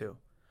homegrown too.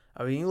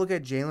 I mean, you look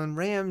at Jalen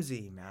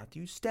Ramsey,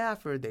 Matthew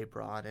Stafford. They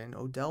brought in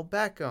Odell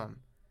Beckham.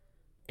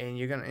 And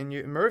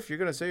Murph, you're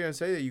gonna say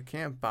that you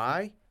can't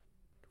buy?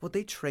 Well,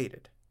 they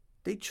traded.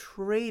 They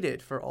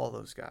traded for all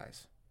those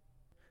guys.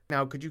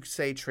 Now, could you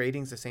say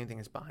trading's the same thing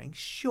as buying?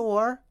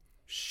 Sure.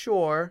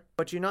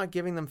 But you're not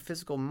giving them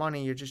physical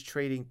money. You're just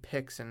trading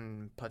picks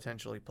and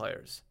potentially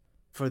players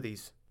for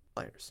these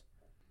players.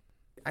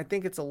 I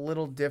think it's a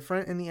little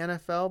different in the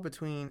NFL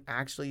between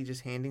actually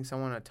just handing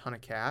someone a ton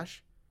of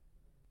cash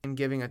and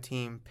giving a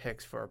team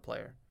picks for a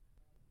player.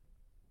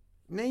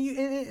 Now,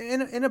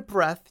 in a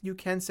breath, you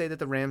can say that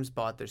the Rams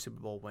bought their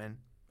Super Bowl win.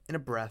 In a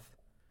breath.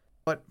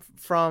 But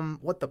from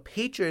what the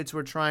Patriots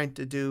were trying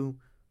to do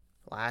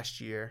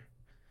last year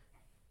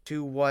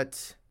to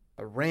what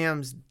the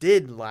Rams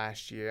did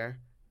last year,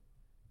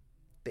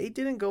 they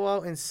didn't go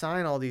out and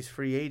sign all these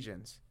free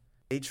agents.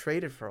 They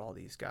traded for all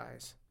these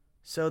guys.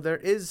 So there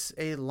is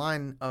a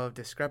line of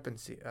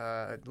discrepancy,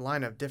 a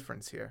line of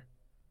difference here.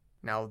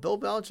 Now, if Bill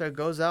Belichick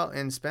goes out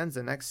and spends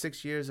the next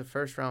 6 years of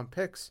first-round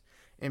picks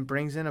and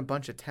brings in a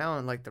bunch of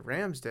talent like the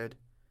Rams did,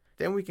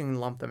 then we can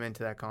lump them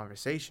into that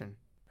conversation.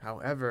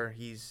 However,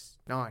 he's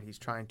not. He's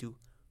trying to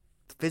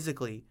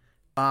physically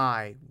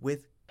buy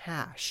with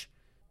cash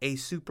a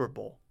Super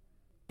Bowl.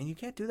 And you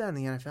can't do that in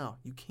the NFL.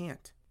 You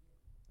can't.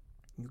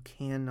 You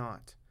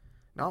cannot.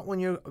 Not when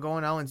you're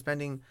going out and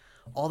spending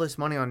all this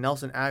money on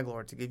Nelson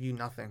Aguilar to give you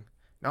nothing.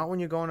 Not when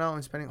you're going out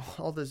and spending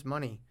all this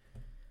money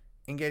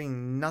and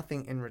getting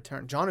nothing in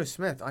return. Jonnu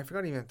Smith, I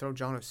forgot to even throw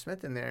Jonnu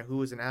Smith in there, who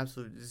was an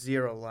absolute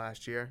zero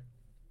last year.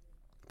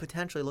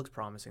 Potentially looks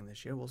promising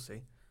this year. We'll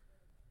see.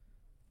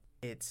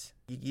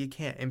 You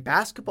can't. In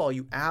basketball,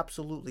 you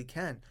absolutely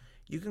can.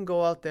 You can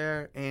go out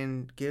there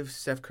and give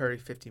Steph Curry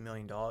 $50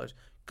 million.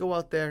 Go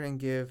out there and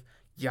give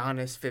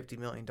Giannis $50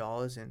 million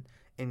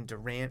and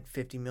Durant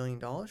 $50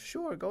 million.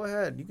 Sure, go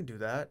ahead. You can do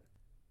that.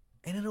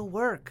 And it'll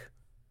work.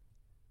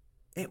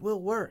 It will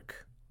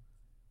work.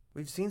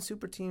 We've seen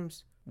super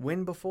teams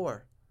win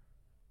before.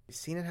 We've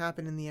seen it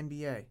happen in the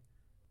NBA.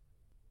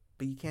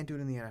 But you can't do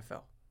it in the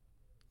NFL.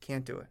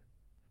 Can't do it.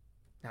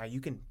 Now,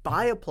 you can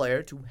buy a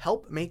player to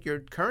help make your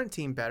current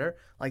team better,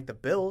 like the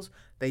Bills.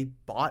 They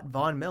bought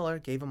Von Miller,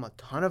 gave him a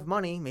ton of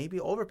money, maybe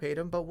overpaid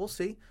him, but we'll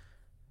see.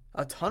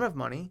 A ton of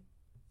money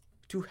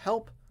to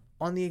help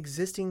on the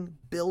existing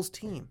Bills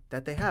team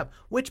that they have,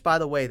 which, by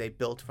the way, they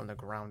built from the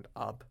ground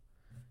up.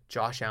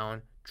 Josh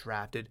Allen,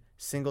 drafted.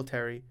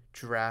 Singletary,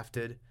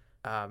 drafted.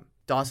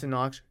 Dawson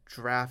Knox,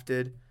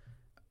 drafted.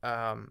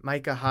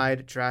 Micah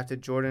Hyde,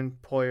 drafted. Jordan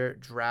Poyer,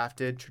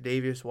 drafted.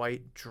 Tre'Davious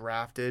White,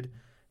 drafted.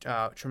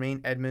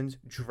 Tremaine Edmonds,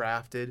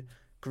 drafted.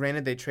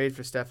 Granted, they traded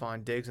for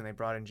Stephon Diggs and they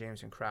brought in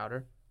Jamison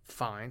Crowder.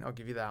 Fine, I'll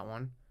give you that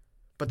one.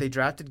 But they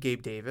drafted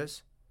Gabe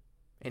Davis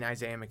and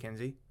Isaiah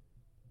McKenzie.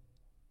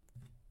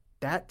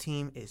 That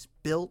team is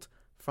built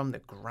from the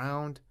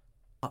ground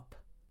up.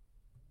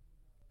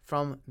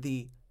 From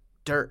the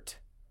dirt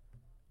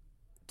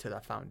to the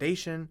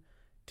foundation,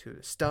 to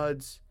the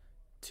studs,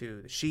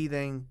 to the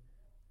sheathing,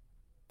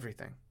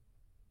 everything.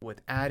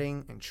 With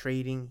adding and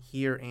trading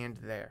here and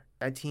there.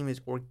 That team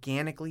is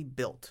organically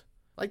built.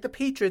 Like the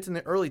Patriots in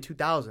the early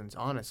 2000s,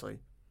 honestly.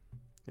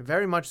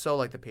 Very much so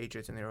like the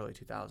Patriots in the early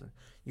 2000s.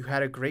 You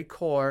had a great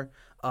core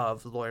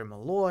of Lawyer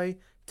Malloy,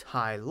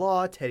 Ty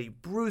Law, Teddy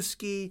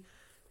Bruschi,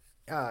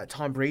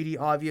 Tom Brady,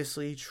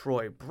 obviously,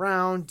 Troy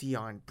Brown,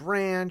 Deion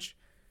Branch.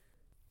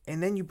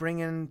 And then you bring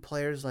in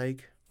players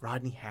like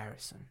Rodney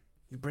Harrison.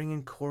 You bring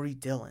in Corey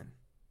Dillon.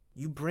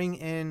 You bring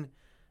in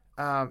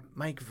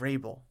Mike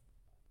Vrabel.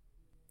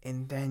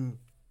 And then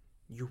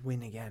you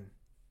win again.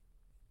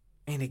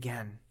 And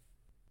again.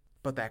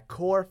 But that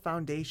core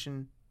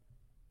foundation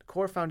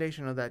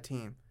of that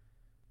team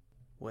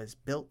was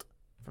built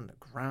from the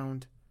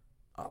ground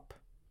up.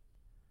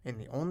 And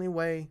the only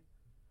way,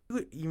 you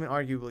would even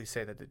arguably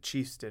say that the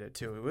Chiefs did it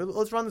too.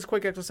 Let's run this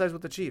quick exercise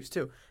with the Chiefs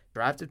too.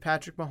 Drafted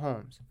Patrick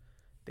Mahomes.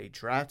 They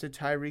drafted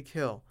Tyreek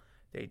Hill.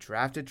 They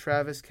drafted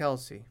Travis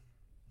Kelce.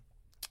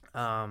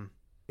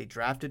 They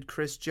drafted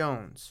Chris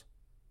Jones.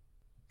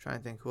 I'm trying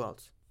to think who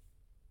else.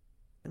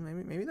 And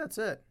maybe that's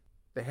it.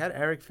 They had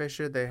Eric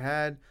Fisher. They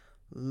had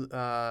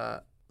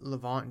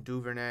Levant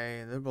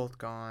Duvernay. They're both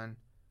gone.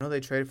 I know they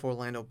traded for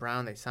Orlando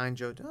Brown. They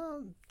signed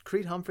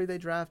Creed Humphrey they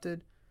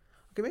drafted.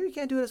 Okay, maybe you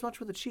can't do it as much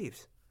with the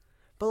Chiefs.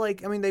 But,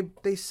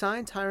 they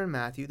signed Tyrann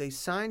Mathieu. They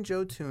signed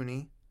Joe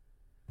Thuney.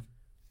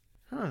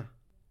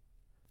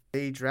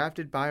 They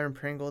drafted Byron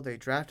Pringle. They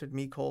drafted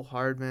Mecole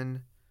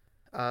Hardman.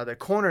 Their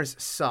corners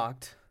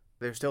sucked.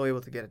 They're still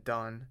able to get it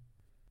done.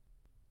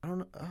 I don't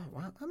know. Oh,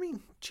 wow.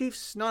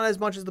 Chiefs, not as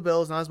much as the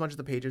Bills, not as much as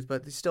the Patriots,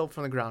 but they're still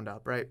from the ground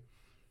up, right?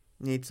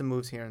 Need some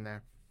moves here and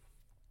there.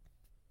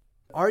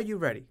 Are you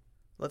ready?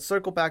 Let's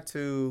circle back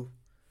to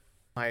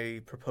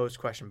my proposed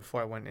question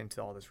before I went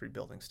into all this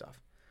rebuilding stuff.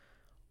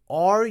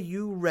 Are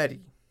you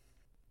ready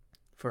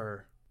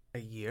for a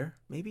year,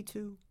 maybe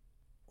 2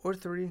 or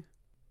 3,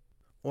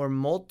 or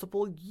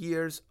multiple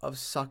years of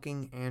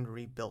sucking and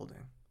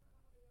rebuilding?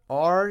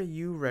 Are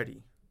you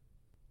ready?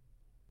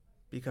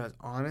 Because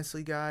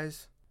honestly,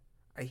 guys,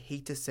 I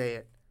hate to say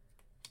it,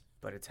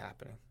 but it's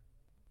happening.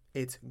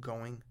 It's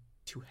going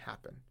to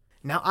happen.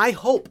 Now, I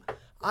hope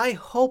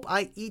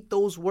I eat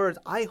those words.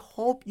 I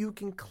hope you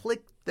can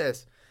click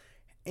this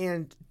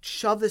and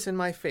shove this in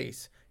my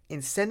face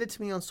and send it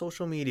to me on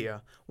social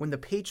media when the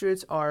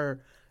Patriots are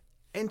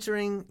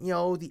entering,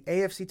 the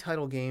AFC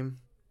title game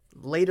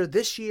later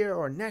this year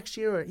or next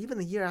year or even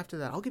the year after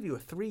that. I'll give you a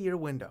 3-year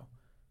window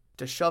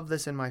to shove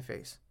this in my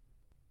face.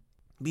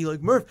 Be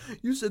like, Murph,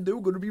 you said they were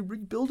going to be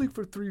rebuilding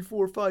for 3,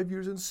 4, 5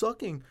 years and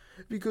sucking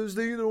because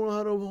they don't know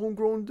how to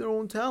homegrown their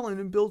own talent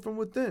and build from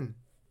within.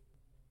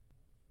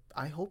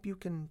 I hope you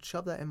can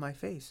shove that in my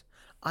face.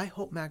 I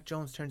hope Mac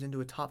Jones turns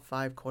into a top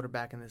 5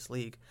 quarterback in this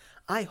league.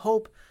 I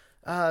hope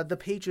the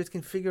Patriots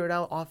can figure it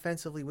out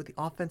offensively with the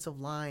offensive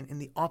line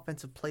and the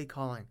offensive play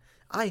calling.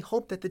 I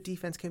hope that the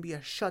defense can be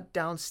a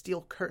shutdown,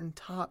 steel curtain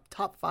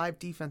top 5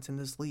 defense in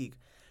this league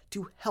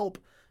to help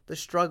the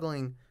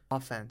struggling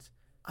offense.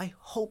 I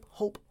hope.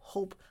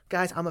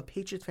 Guys, I'm a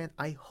Patriots fan.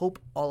 I hope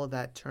all of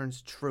that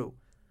turns true.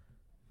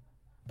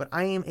 But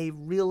I am a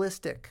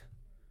realist.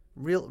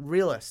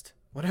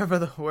 Whatever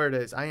the word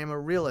is. I am a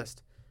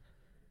realist.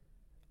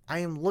 I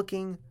am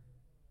looking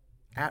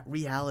at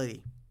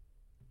reality.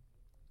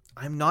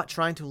 I'm not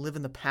trying to live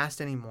in the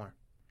past anymore.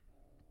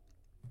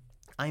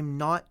 I'm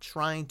not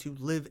trying to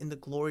live in the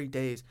glory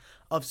days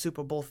of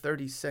Super Bowl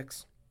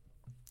 36,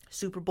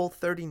 Super Bowl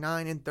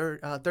 39 and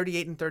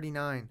 38 and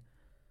 39.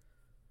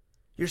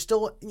 You're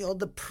still,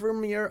 the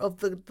premier of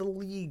the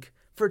league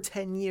for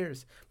 10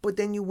 years, but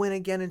then you win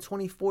again in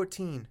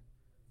 2014,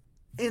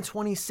 in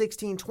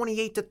 2016,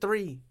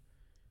 28-3.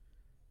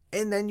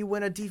 And then you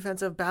win a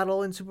defensive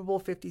battle in Super Bowl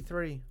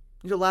 53,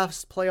 your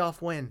last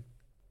playoff win.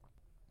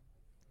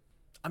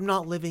 I'm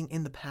not living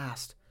in the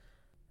past.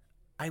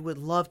 I would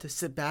love to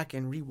sit back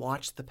and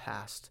rewatch the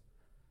past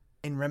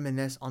and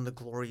reminisce on the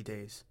glory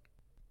days.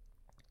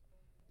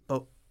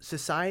 But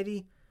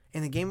society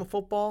and the game of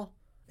football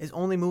is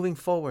only moving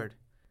forward.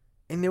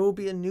 And there will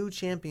be a new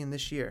champion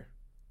this year.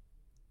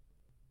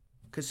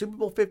 Because Super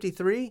Bowl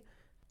 53,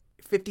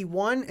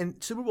 51,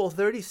 and Super Bowl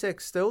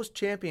 36, those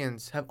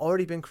champions have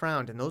already been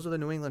crowned, and those are the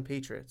New England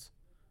Patriots.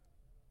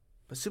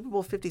 But Super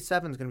Bowl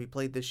 57 is going to be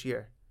played this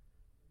year.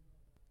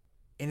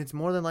 And it's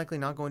more than likely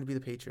not going to be the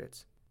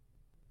Patriots.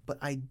 But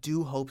I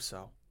do hope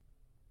so.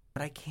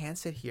 But I can't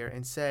sit here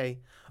and say,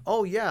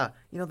 oh yeah,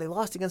 they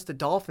lost against the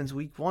Dolphins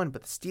week 1,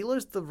 but the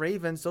Steelers, the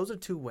Ravens, those are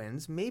 2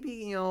 wins.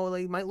 Maybe,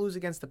 they might lose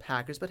against the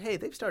Packers, but hey,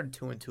 they've started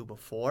 2-2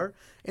 before,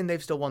 and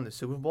they've still won the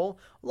Super Bowl.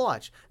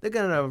 Watch, they're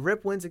going to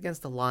rip wins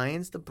against the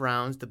Lions, the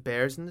Browns, the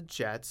Bears, and the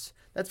Jets.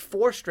 That's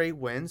 4 straight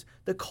wins.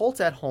 The Colts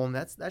at home,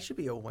 that should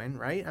be a win,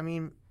 right? I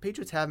mean,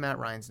 Patriots have Matt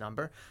Ryan's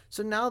number.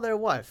 So now they're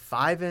what,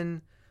 5-2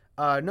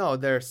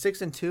 they're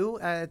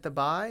 6-2 at the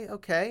bye.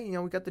 Okay,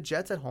 we got the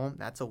Jets at home.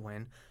 That's a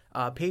win.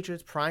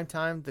 Patriots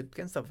primetime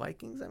against the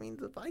Vikings. I mean,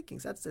 the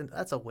Vikings,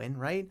 that's a win,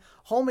 right?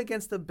 Home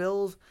against the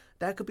Bills,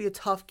 that could be a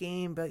tough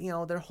game, but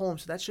they're home,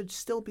 so that should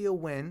still be a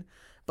win.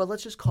 But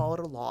let's just call it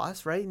a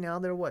loss, right? Now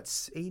they're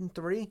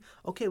 8-3.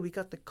 Okay, we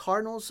got the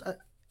Cardinals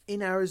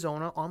in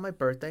Arizona on my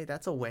birthday.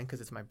 That's a win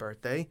because it's my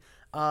birthday.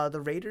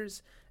 The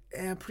Raiders.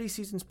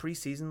 Preseason's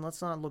preseason.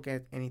 Let's not look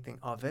at anything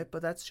of it,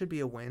 but that should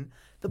be a win.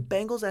 The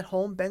Bengals at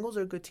home. Bengals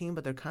are a good team,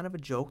 but they're kind of a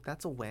joke.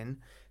 That's a win.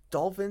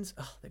 Dolphins,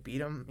 they beat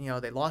them.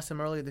 They lost them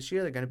earlier this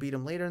year. They're going to beat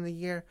them later in the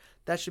year.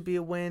 That should be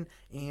a win.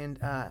 And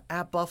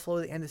at Buffalo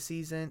at the end of the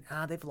season,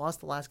 they've lost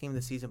the last game of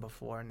the season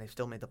before, and they've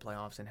still made the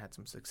playoffs and had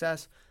some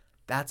success.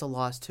 That's a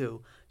loss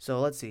too.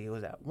 So let's see. What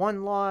was that?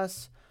 1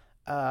 loss.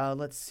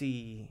 Let's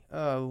see.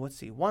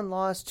 1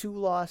 loss, 2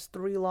 loss,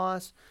 3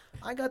 loss.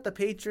 I got the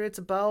Patriots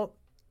about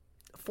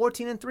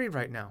 14-3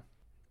 right now.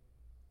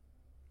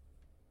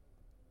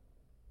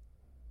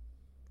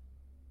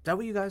 Is that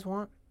what you guys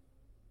want?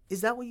 Is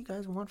that what you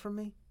guys want from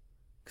me?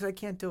 Because I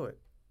can't do it.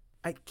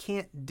 I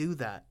can't do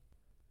that.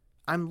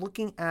 I'm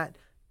looking at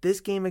this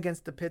game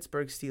against the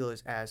Pittsburgh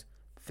Steelers as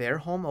their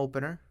home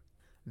opener.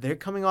 They're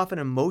coming off an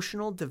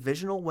emotional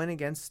divisional win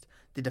against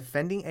the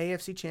defending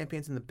AFC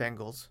champions in the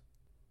Bengals.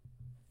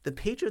 The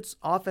Patriots'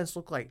 offense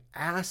looked like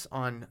ass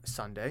on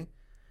Sunday.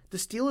 The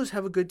Steelers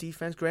have a good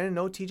defense. Granted,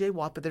 no TJ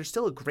Watt, but they're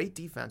still a great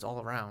defense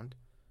all around.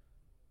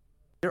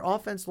 Their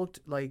offense looked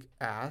like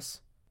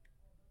ass.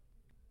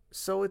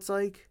 So it's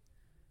like,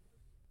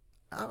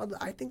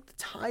 I think the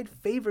tide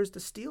favors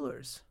the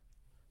Steelers.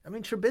 I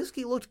mean,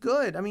 Trubisky looked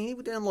good. I mean, he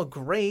didn't look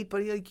great,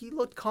 but he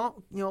looked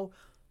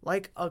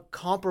like a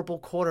comparable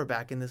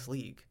quarterback in this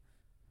league.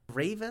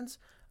 Ravens,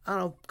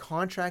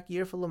 contract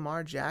year for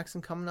Lamar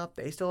Jackson coming up.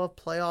 They still have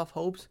playoff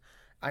hopes.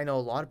 I know a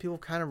lot of people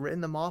have kind of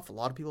written them off. A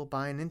lot of people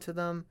buying into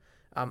them.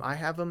 I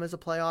have them as a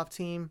playoff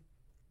team.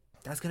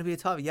 That's going to be a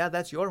tough. Yeah,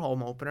 that's your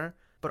home opener.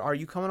 But are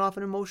you coming off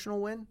an emotional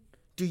win?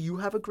 Do you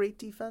have a great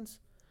defense?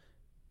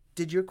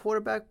 Did your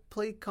quarterback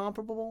play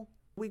comparable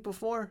the week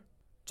before?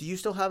 Do you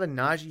still have a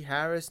Najee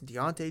Harris,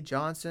 Deontay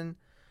Johnson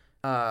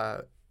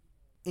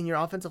in your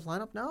offensive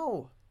lineup?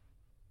 No.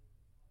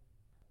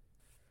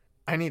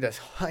 I need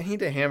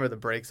to hammer the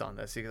brakes on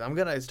this because I'm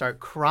going to start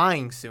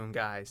crying soon,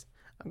 guys.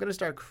 I'm going to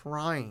start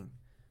crying.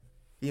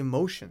 The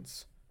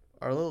emotions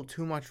are a little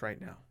too much right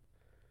now.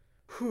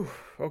 Whew,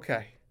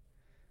 okay.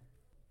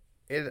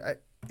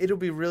 It'll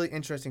be a really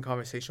interesting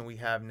conversation we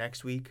have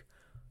next week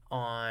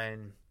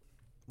on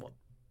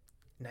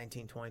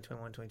 19, 20,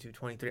 21, 22,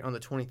 23, on the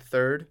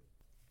 23rd,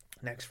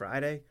 next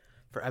Friday,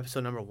 for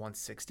episode number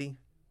 160.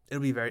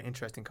 It'll be a very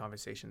interesting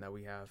conversation that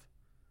we have.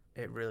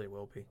 It really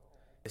will be.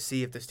 To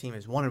see if this team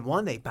is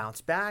 1-1, they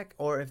bounce back,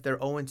 or if they're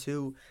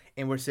 0-2,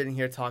 and we're sitting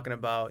here talking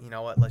about,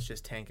 let's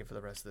just tank it for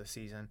the rest of the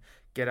season,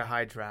 get a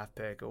high draft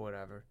pick or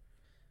whatever.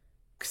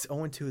 Because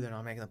 0-2, they're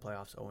not making the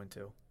playoffs.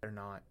 0-2, they're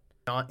not.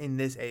 Not in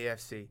this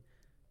AFC.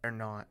 They're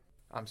not.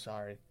 I'm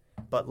sorry.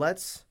 But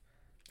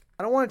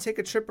I don't want to take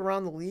a trip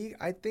around the league.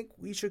 I think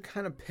we should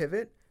kind of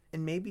pivot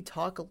and maybe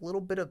talk a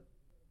little bit of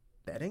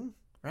betting,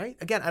 right?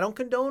 Again, I don't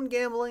condone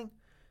gambling,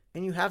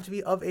 and you have to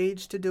be of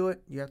age to do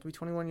it. You have to be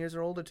 21 years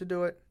or older to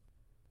do it.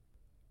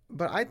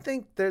 But I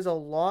think there's a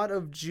lot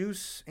of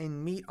juice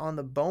and meat on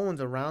the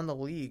bones around the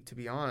league, to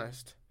be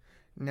honest.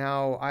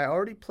 Now, I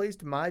already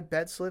placed my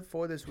bet slip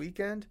for this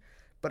weekend,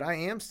 but I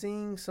am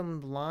seeing some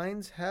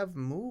lines have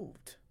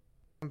moved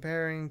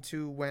comparing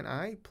to when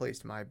I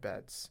placed my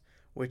bets,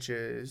 which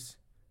is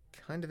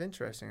kind of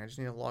interesting. I just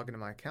need to log into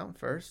my account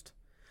first,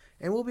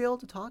 and we'll be able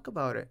to talk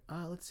about it.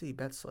 Let's see,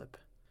 bet slip.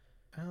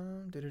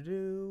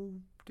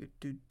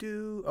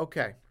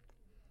 Okay.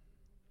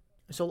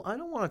 So I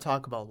don't want to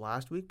talk about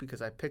last week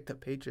because I picked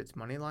up Patriots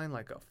money line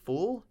like a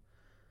fool.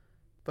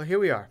 But here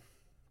we are.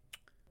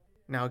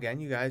 Now again,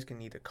 you guys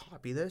can either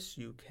copy this,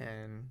 you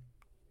can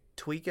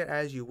tweak it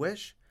as you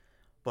wish,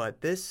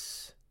 but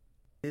this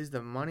is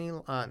the money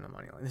line.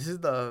 This is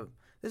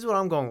what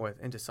I'm going with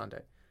into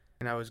Sunday.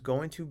 And I was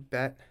going to,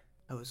 but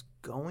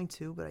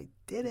I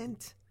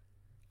didn't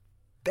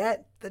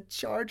bet the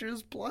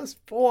Chargers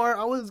 +4.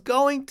 I was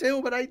going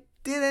to, but I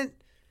didn't.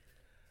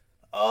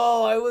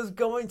 Oh, I was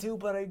going to,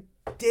 but I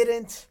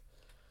didn't.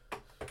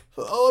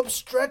 Oh, I'm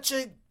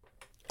stretching.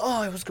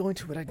 Oh, I was going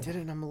to, but I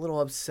didn't. I'm a little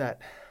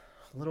upset,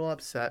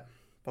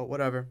 but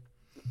whatever.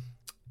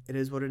 It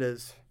is what it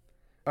is.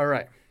 All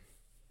right.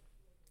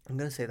 I'm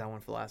going to say that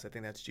one for last. I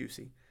think that's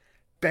juicy.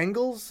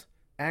 Bengals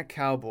at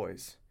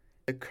Cowboys.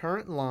 The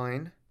current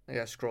line, I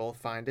got to scroll,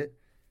 find it,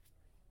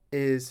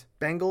 is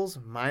Bengals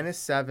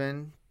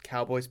 -7,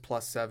 Cowboys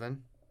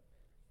 +7.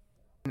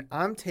 And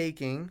I'm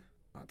taking,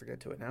 I'll have to get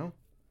to it now.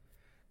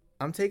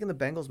 I'm taking the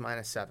Bengals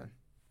 -7.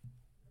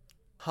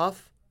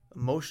 Tough,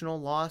 emotional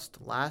loss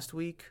last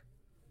week.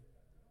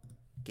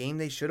 Game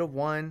they should have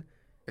won.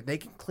 If they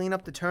can clean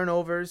up the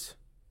turnovers,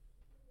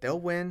 they'll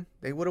win.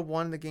 They would have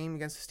won the game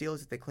against the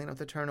Steelers if they clean up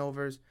the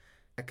turnovers.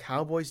 The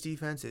Cowboys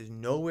defense is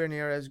nowhere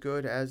near as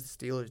good as the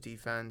Steelers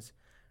defense.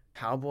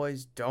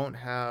 Cowboys don't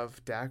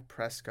have Dak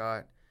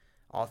Prescott.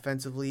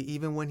 Offensively,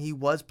 even when he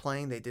was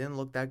playing, they didn't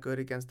look that good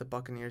against the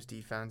Buccaneers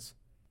defense.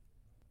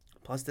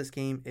 Plus, this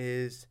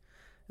game's,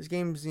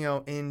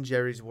 in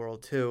Jerry's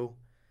world too.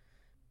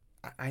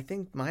 I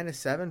think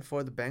 -7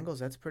 for the Bengals,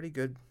 that's pretty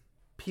good.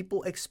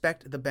 People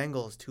expect the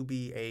Bengals to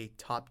be a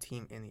top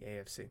team in the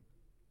AFC.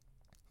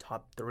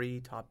 Top 3,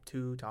 top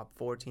 2, top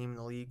 4 team in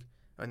the league,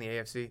 in the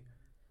AFC.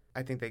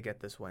 I think they get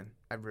this win.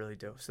 I really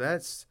do. So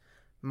that's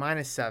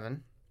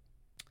 -7.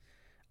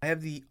 I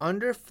have the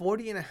under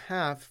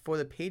 40.5 for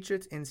the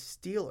Patriots and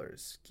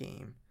Steelers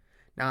game.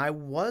 Now, I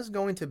was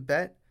going to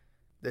bet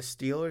the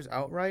Steelers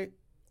outright,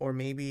 or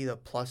maybe the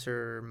plus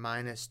or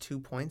minus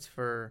 2 points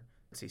for,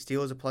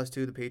 Steelers are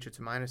 +2, the Patriots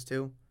are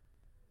 -2.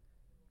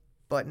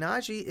 But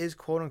Najee is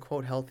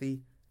quote-unquote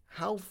healthy.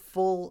 How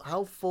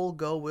full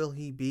go will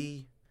he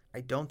be?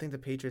 I don't think the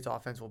Patriots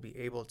offense will be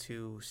able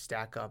to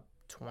stack up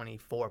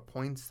 24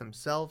 points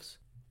themselves.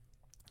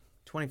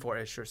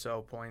 24-ish or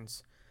so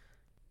points.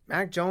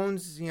 Mac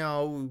Jones,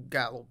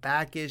 got a little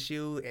back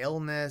issue,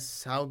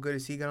 illness. How good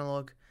is he going to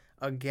look?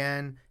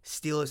 Again,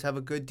 Steelers have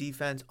a good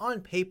defense.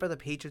 On paper, the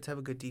Patriots have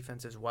a good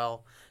defense as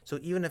well. So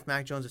even if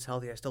Mac Jones is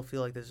healthy, I still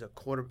feel like this is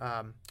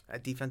a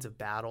defensive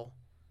battle.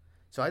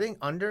 So I think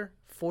under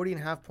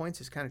 40.5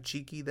 points is kind of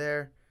cheeky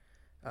there.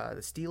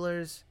 The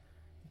Steelers,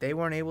 they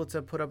weren't able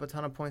to put up a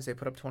ton of points. They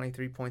put up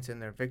 23 points in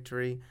their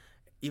victory.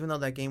 Even though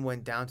that game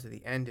went down to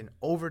the end in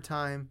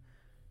overtime,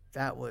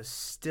 that was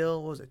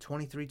still,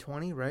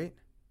 23-20, right?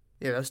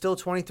 Yeah, that was still a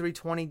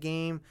 23-20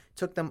 game.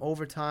 Took them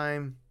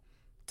overtime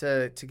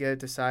to get it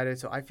decided.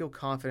 So I feel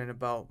confident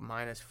about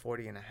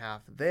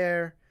 -40.5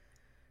 there.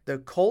 The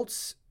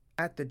Colts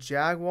at the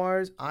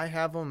Jaguars, I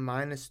have them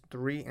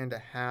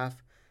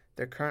 -3.5.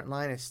 Their current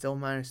line is still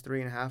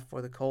 -3.5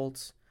 for the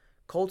Colts.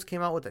 Colts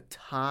came out with a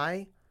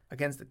tie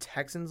against the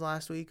Texans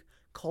last week.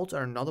 Colts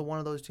are another one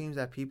of those teams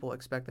that people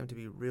expect them to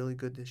be really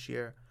good this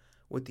year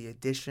with the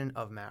addition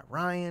of Matt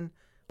Ryan.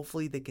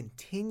 Hopefully the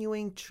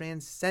continuing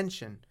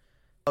transcension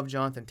of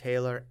Jonathan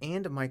Taylor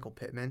and Michael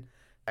Pittman.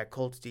 That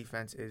Colts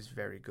defense is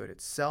very good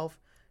itself.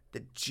 The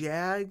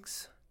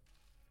Jags,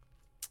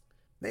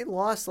 they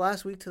lost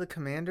last week to the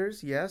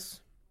Commanders,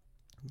 yes.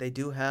 They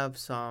do have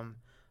some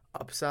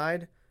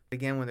upside.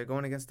 Again, when they're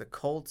going against the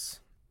Colts,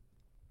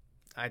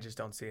 I just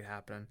don't see it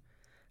happening.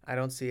 I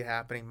don't see it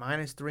happening.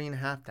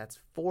 -3.5, that's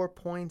 4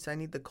 points. I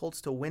need the Colts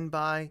to win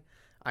by.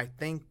 I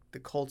think the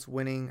Colts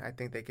winning, I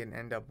think they can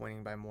end up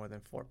winning by more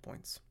than 4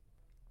 points.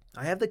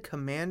 I have the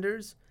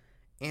Commanders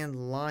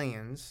and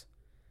Lions,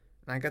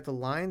 and I got the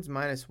Lions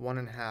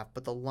 -1.5,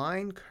 but the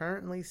line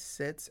currently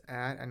sits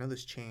at, I know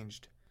this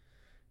changed.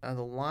 The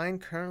line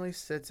currently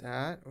sits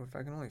at, or if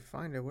I can only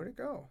find it, where'd it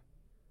go?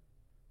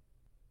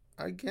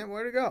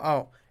 Where'd it go?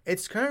 Oh,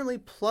 it's currently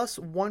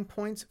 +1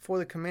 point for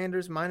the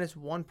Commanders,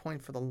 -1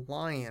 point for the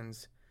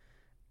Lions.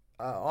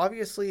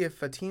 Obviously,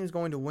 if a team's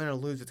going to win or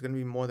lose, it's going to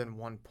be more than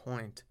 1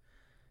 point.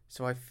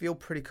 So I feel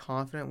pretty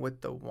confident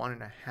with the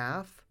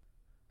 1.5.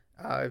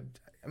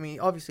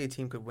 Obviously a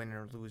team could win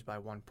or lose by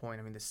 1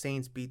 point. The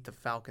Saints beat the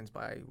Falcons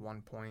by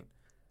 1 point.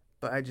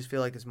 But I just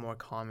feel like it's more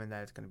common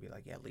that it's going to be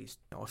like at least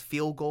a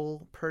field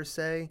goal per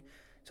se.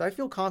 So I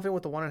feel confident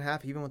with the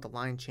 1.5, even with the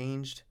line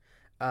changed.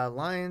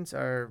 Lions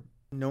are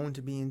known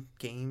to be in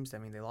games.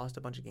 They lost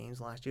a bunch of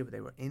games last year, but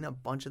they were in a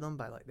bunch of them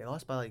they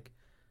lost by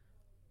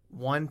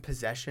one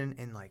possession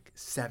in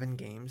 7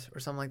 games or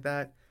something like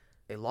that.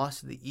 They lost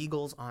to the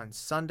Eagles on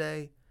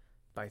Sunday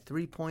by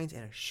 3 points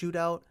in a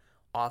shootout.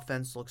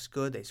 Offense looks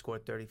good. They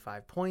scored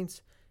 35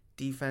 points.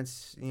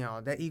 defense,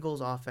 that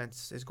Eagles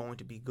offense is going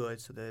to be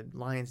good. So the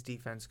Lions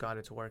defense got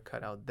its work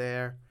cut out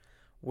there.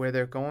 Where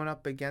they're going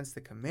up against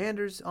the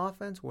Commanders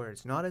offense, where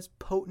it's not as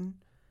potent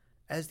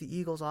as the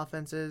Eagles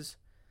offense is,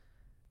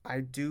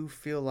 I do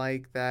feel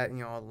like that,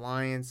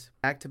 Lions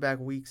back-to-back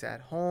weeks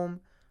at home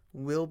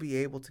will be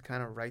able to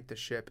kind of right the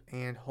ship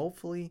and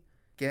hopefully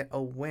get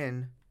a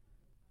win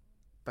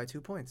by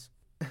 2 points.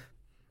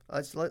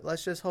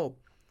 Let's just hope.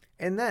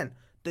 And then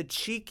the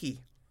cheeky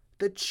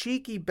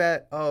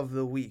bet of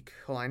the week.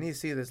 Hold on, I need to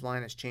see if this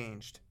line has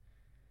changed.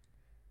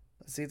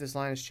 Let's see if this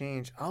line has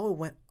changed. Oh, it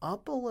went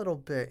up a little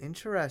bit.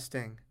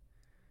 Interesting.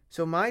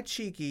 So my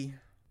cheeky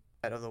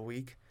bet of the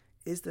week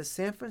is the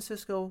San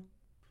Francisco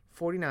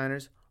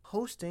 49ers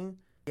hosting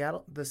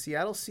the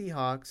Seattle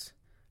Seahawks,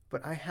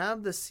 but I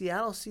have the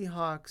Seattle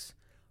Seahawks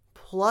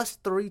plus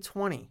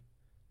 320.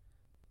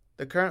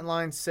 The current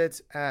line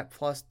sits at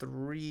plus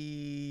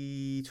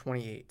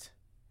 328.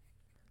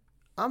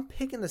 I'm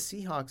picking the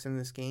Seahawks in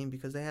this game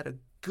because they had a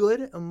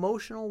good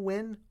emotional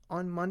win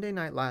on Monday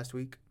night last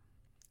week.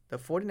 The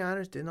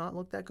 49ers did not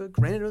look that good.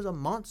 Granted, it was a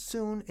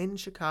monsoon in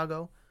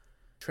Chicago.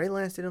 Trey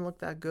Lance didn't look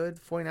that good.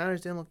 The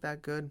 49ers didn't look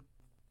that good.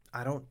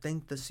 I don't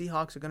think the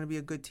Seahawks are going to be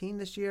a good team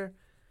this year.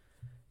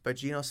 But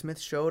Geno Smith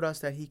showed us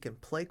that he can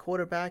play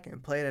quarterback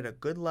and play it at a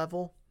good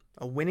level,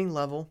 a winning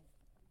level.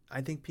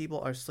 I think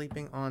people are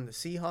sleeping on the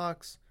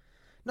Seahawks.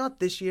 Not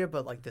this year,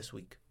 but like this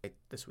week.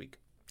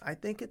 I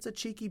think it's a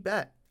cheeky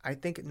bet. I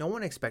think no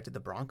one expected the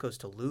Broncos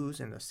to lose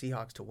and the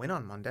Seahawks to win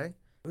on Monday.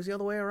 It was the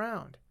other way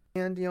around.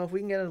 And, if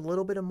we can get a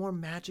little bit of more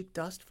magic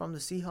dust from the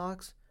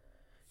Seahawks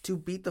to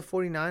beat the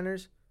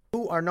 49ers,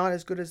 who are not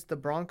as good as the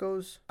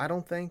Broncos, I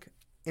don't think,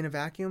 in a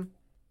vacuum,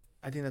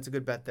 I think that's a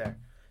good bet there.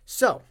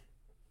 So,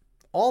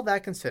 all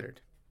that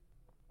considered,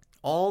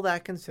 a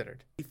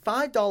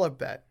 $5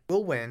 bet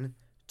will win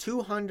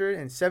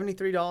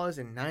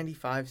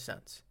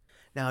 $273.95.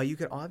 Now, you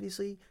could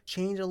obviously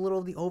change a little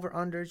of the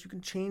over-unders. You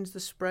can change the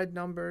spread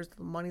numbers,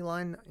 the money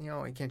line.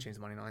 You can't change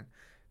the money line.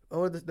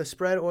 Or the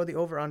spread or the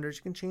over-unders.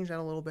 You can change that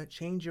a little bit.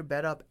 Change your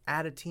bet up.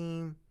 Add a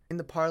team in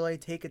the parlay.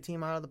 Take a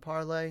team out of the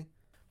parlay.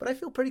 But I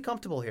feel pretty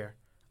comfortable here.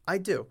 I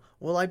do.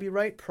 Will I be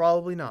right?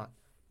 Probably not.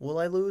 Will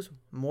I lose?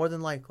 More than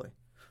likely.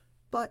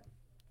 But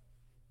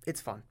it's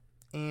fun.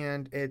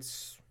 And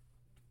it's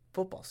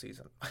football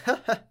season.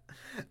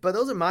 But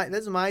those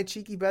are my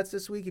cheeky bets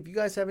this week. If you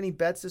guys have any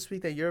bets this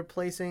week that you're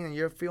placing and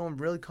you're feeling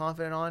really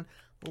confident on,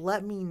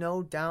 let me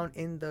know down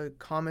in the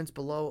comments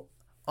below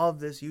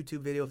of this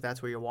YouTube video if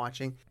that's where you're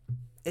watching.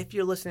 If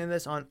you're listening to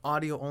this on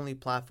audio-only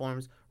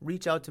platforms,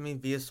 reach out to me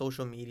via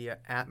social media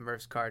at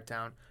Murph's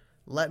Cardtown.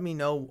 Let me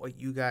know what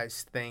you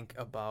guys think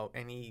about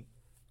any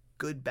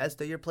good bets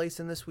that you're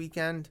placing this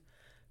weekend.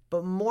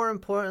 But more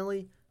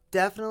importantly,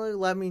 definitely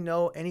let me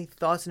know any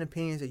thoughts and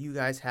opinions that you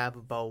guys have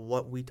about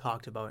what we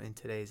talked about in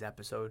today's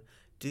episode.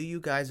 Do you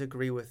guys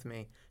agree with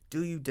me?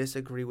 Do you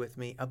disagree with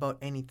me about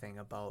anything?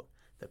 About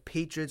the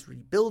Patriots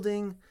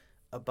rebuilding?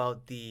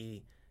 About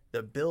the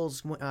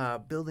Bills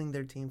building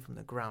their team from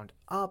the ground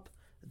up?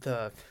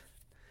 The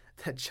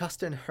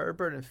Justin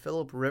Herbert and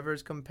Phillip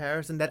Rivers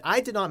comparison that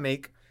I did not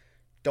make.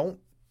 Don't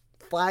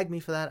flag me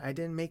for that. I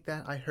didn't make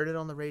that. I heard it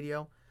on the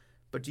radio.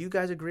 But do you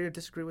guys agree or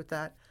disagree with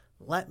that?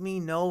 Let me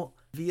know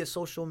via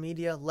social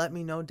media. Let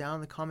me know down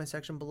in the comment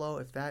section below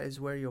if that is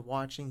where you're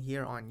watching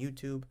here on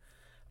YouTube.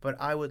 But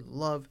I would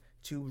love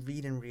to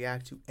read and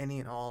react to any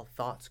and all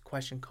thoughts,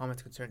 questions,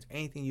 comments, concerns,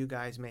 anything you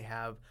guys may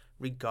have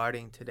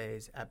regarding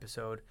today's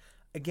episode.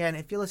 Again,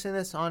 if you're listening to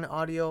this on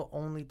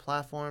audio-only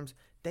platforms,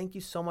 thank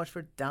you so much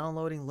for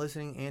downloading,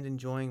 listening, and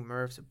enjoying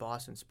Murph's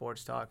Boston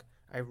Sports Talk.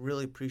 I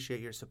really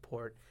appreciate your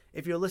support.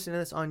 If you're listening to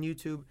this on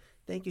YouTube,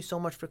 thank you so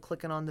much for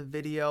clicking on the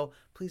video.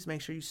 Please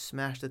make sure you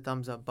smash the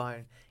thumbs up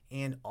button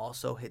and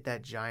also hit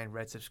that giant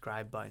red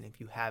subscribe button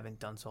if you haven't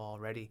done so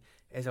already,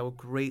 as I would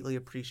greatly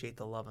appreciate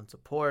the love and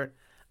support.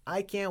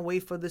 I can't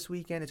wait for this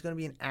weekend. It's going to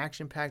be an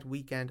action-packed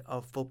weekend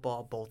of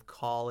football, both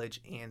college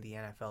and the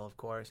NFL, of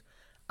course.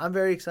 I'm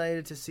very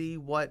excited to see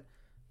what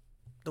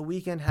the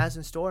weekend has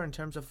in store in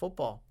terms of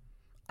football.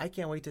 I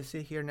can't wait to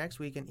sit here next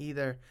week and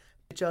either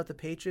pitch out the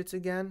Patriots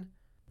again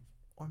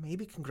or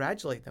maybe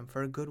congratulate them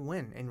for a good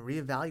win and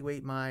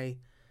reevaluate my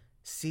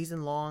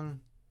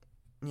season-long,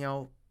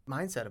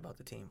 mindset about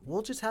the team.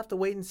 We'll just have to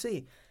wait and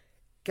see.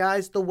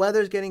 Guys, the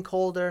weather's getting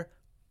colder.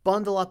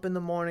 Bundle up in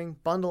the morning,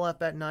 bundle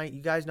up at night.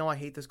 You guys know I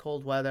hate this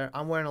cold weather.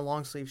 I'm wearing a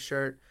long-sleeve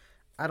shirt.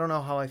 I don't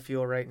know how I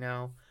feel right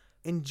now.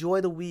 Enjoy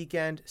the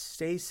weekend.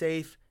 Stay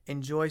safe.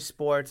 Enjoy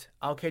sports.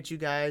 I'll catch you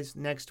guys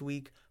next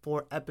week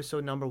for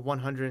episode number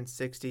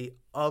 160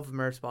 of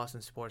Murph's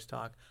Boston Sports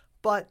Talk.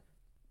 But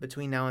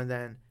between now and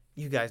then,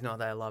 you guys know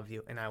that I love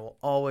you, and I will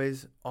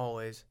always,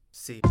 always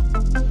see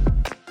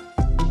you.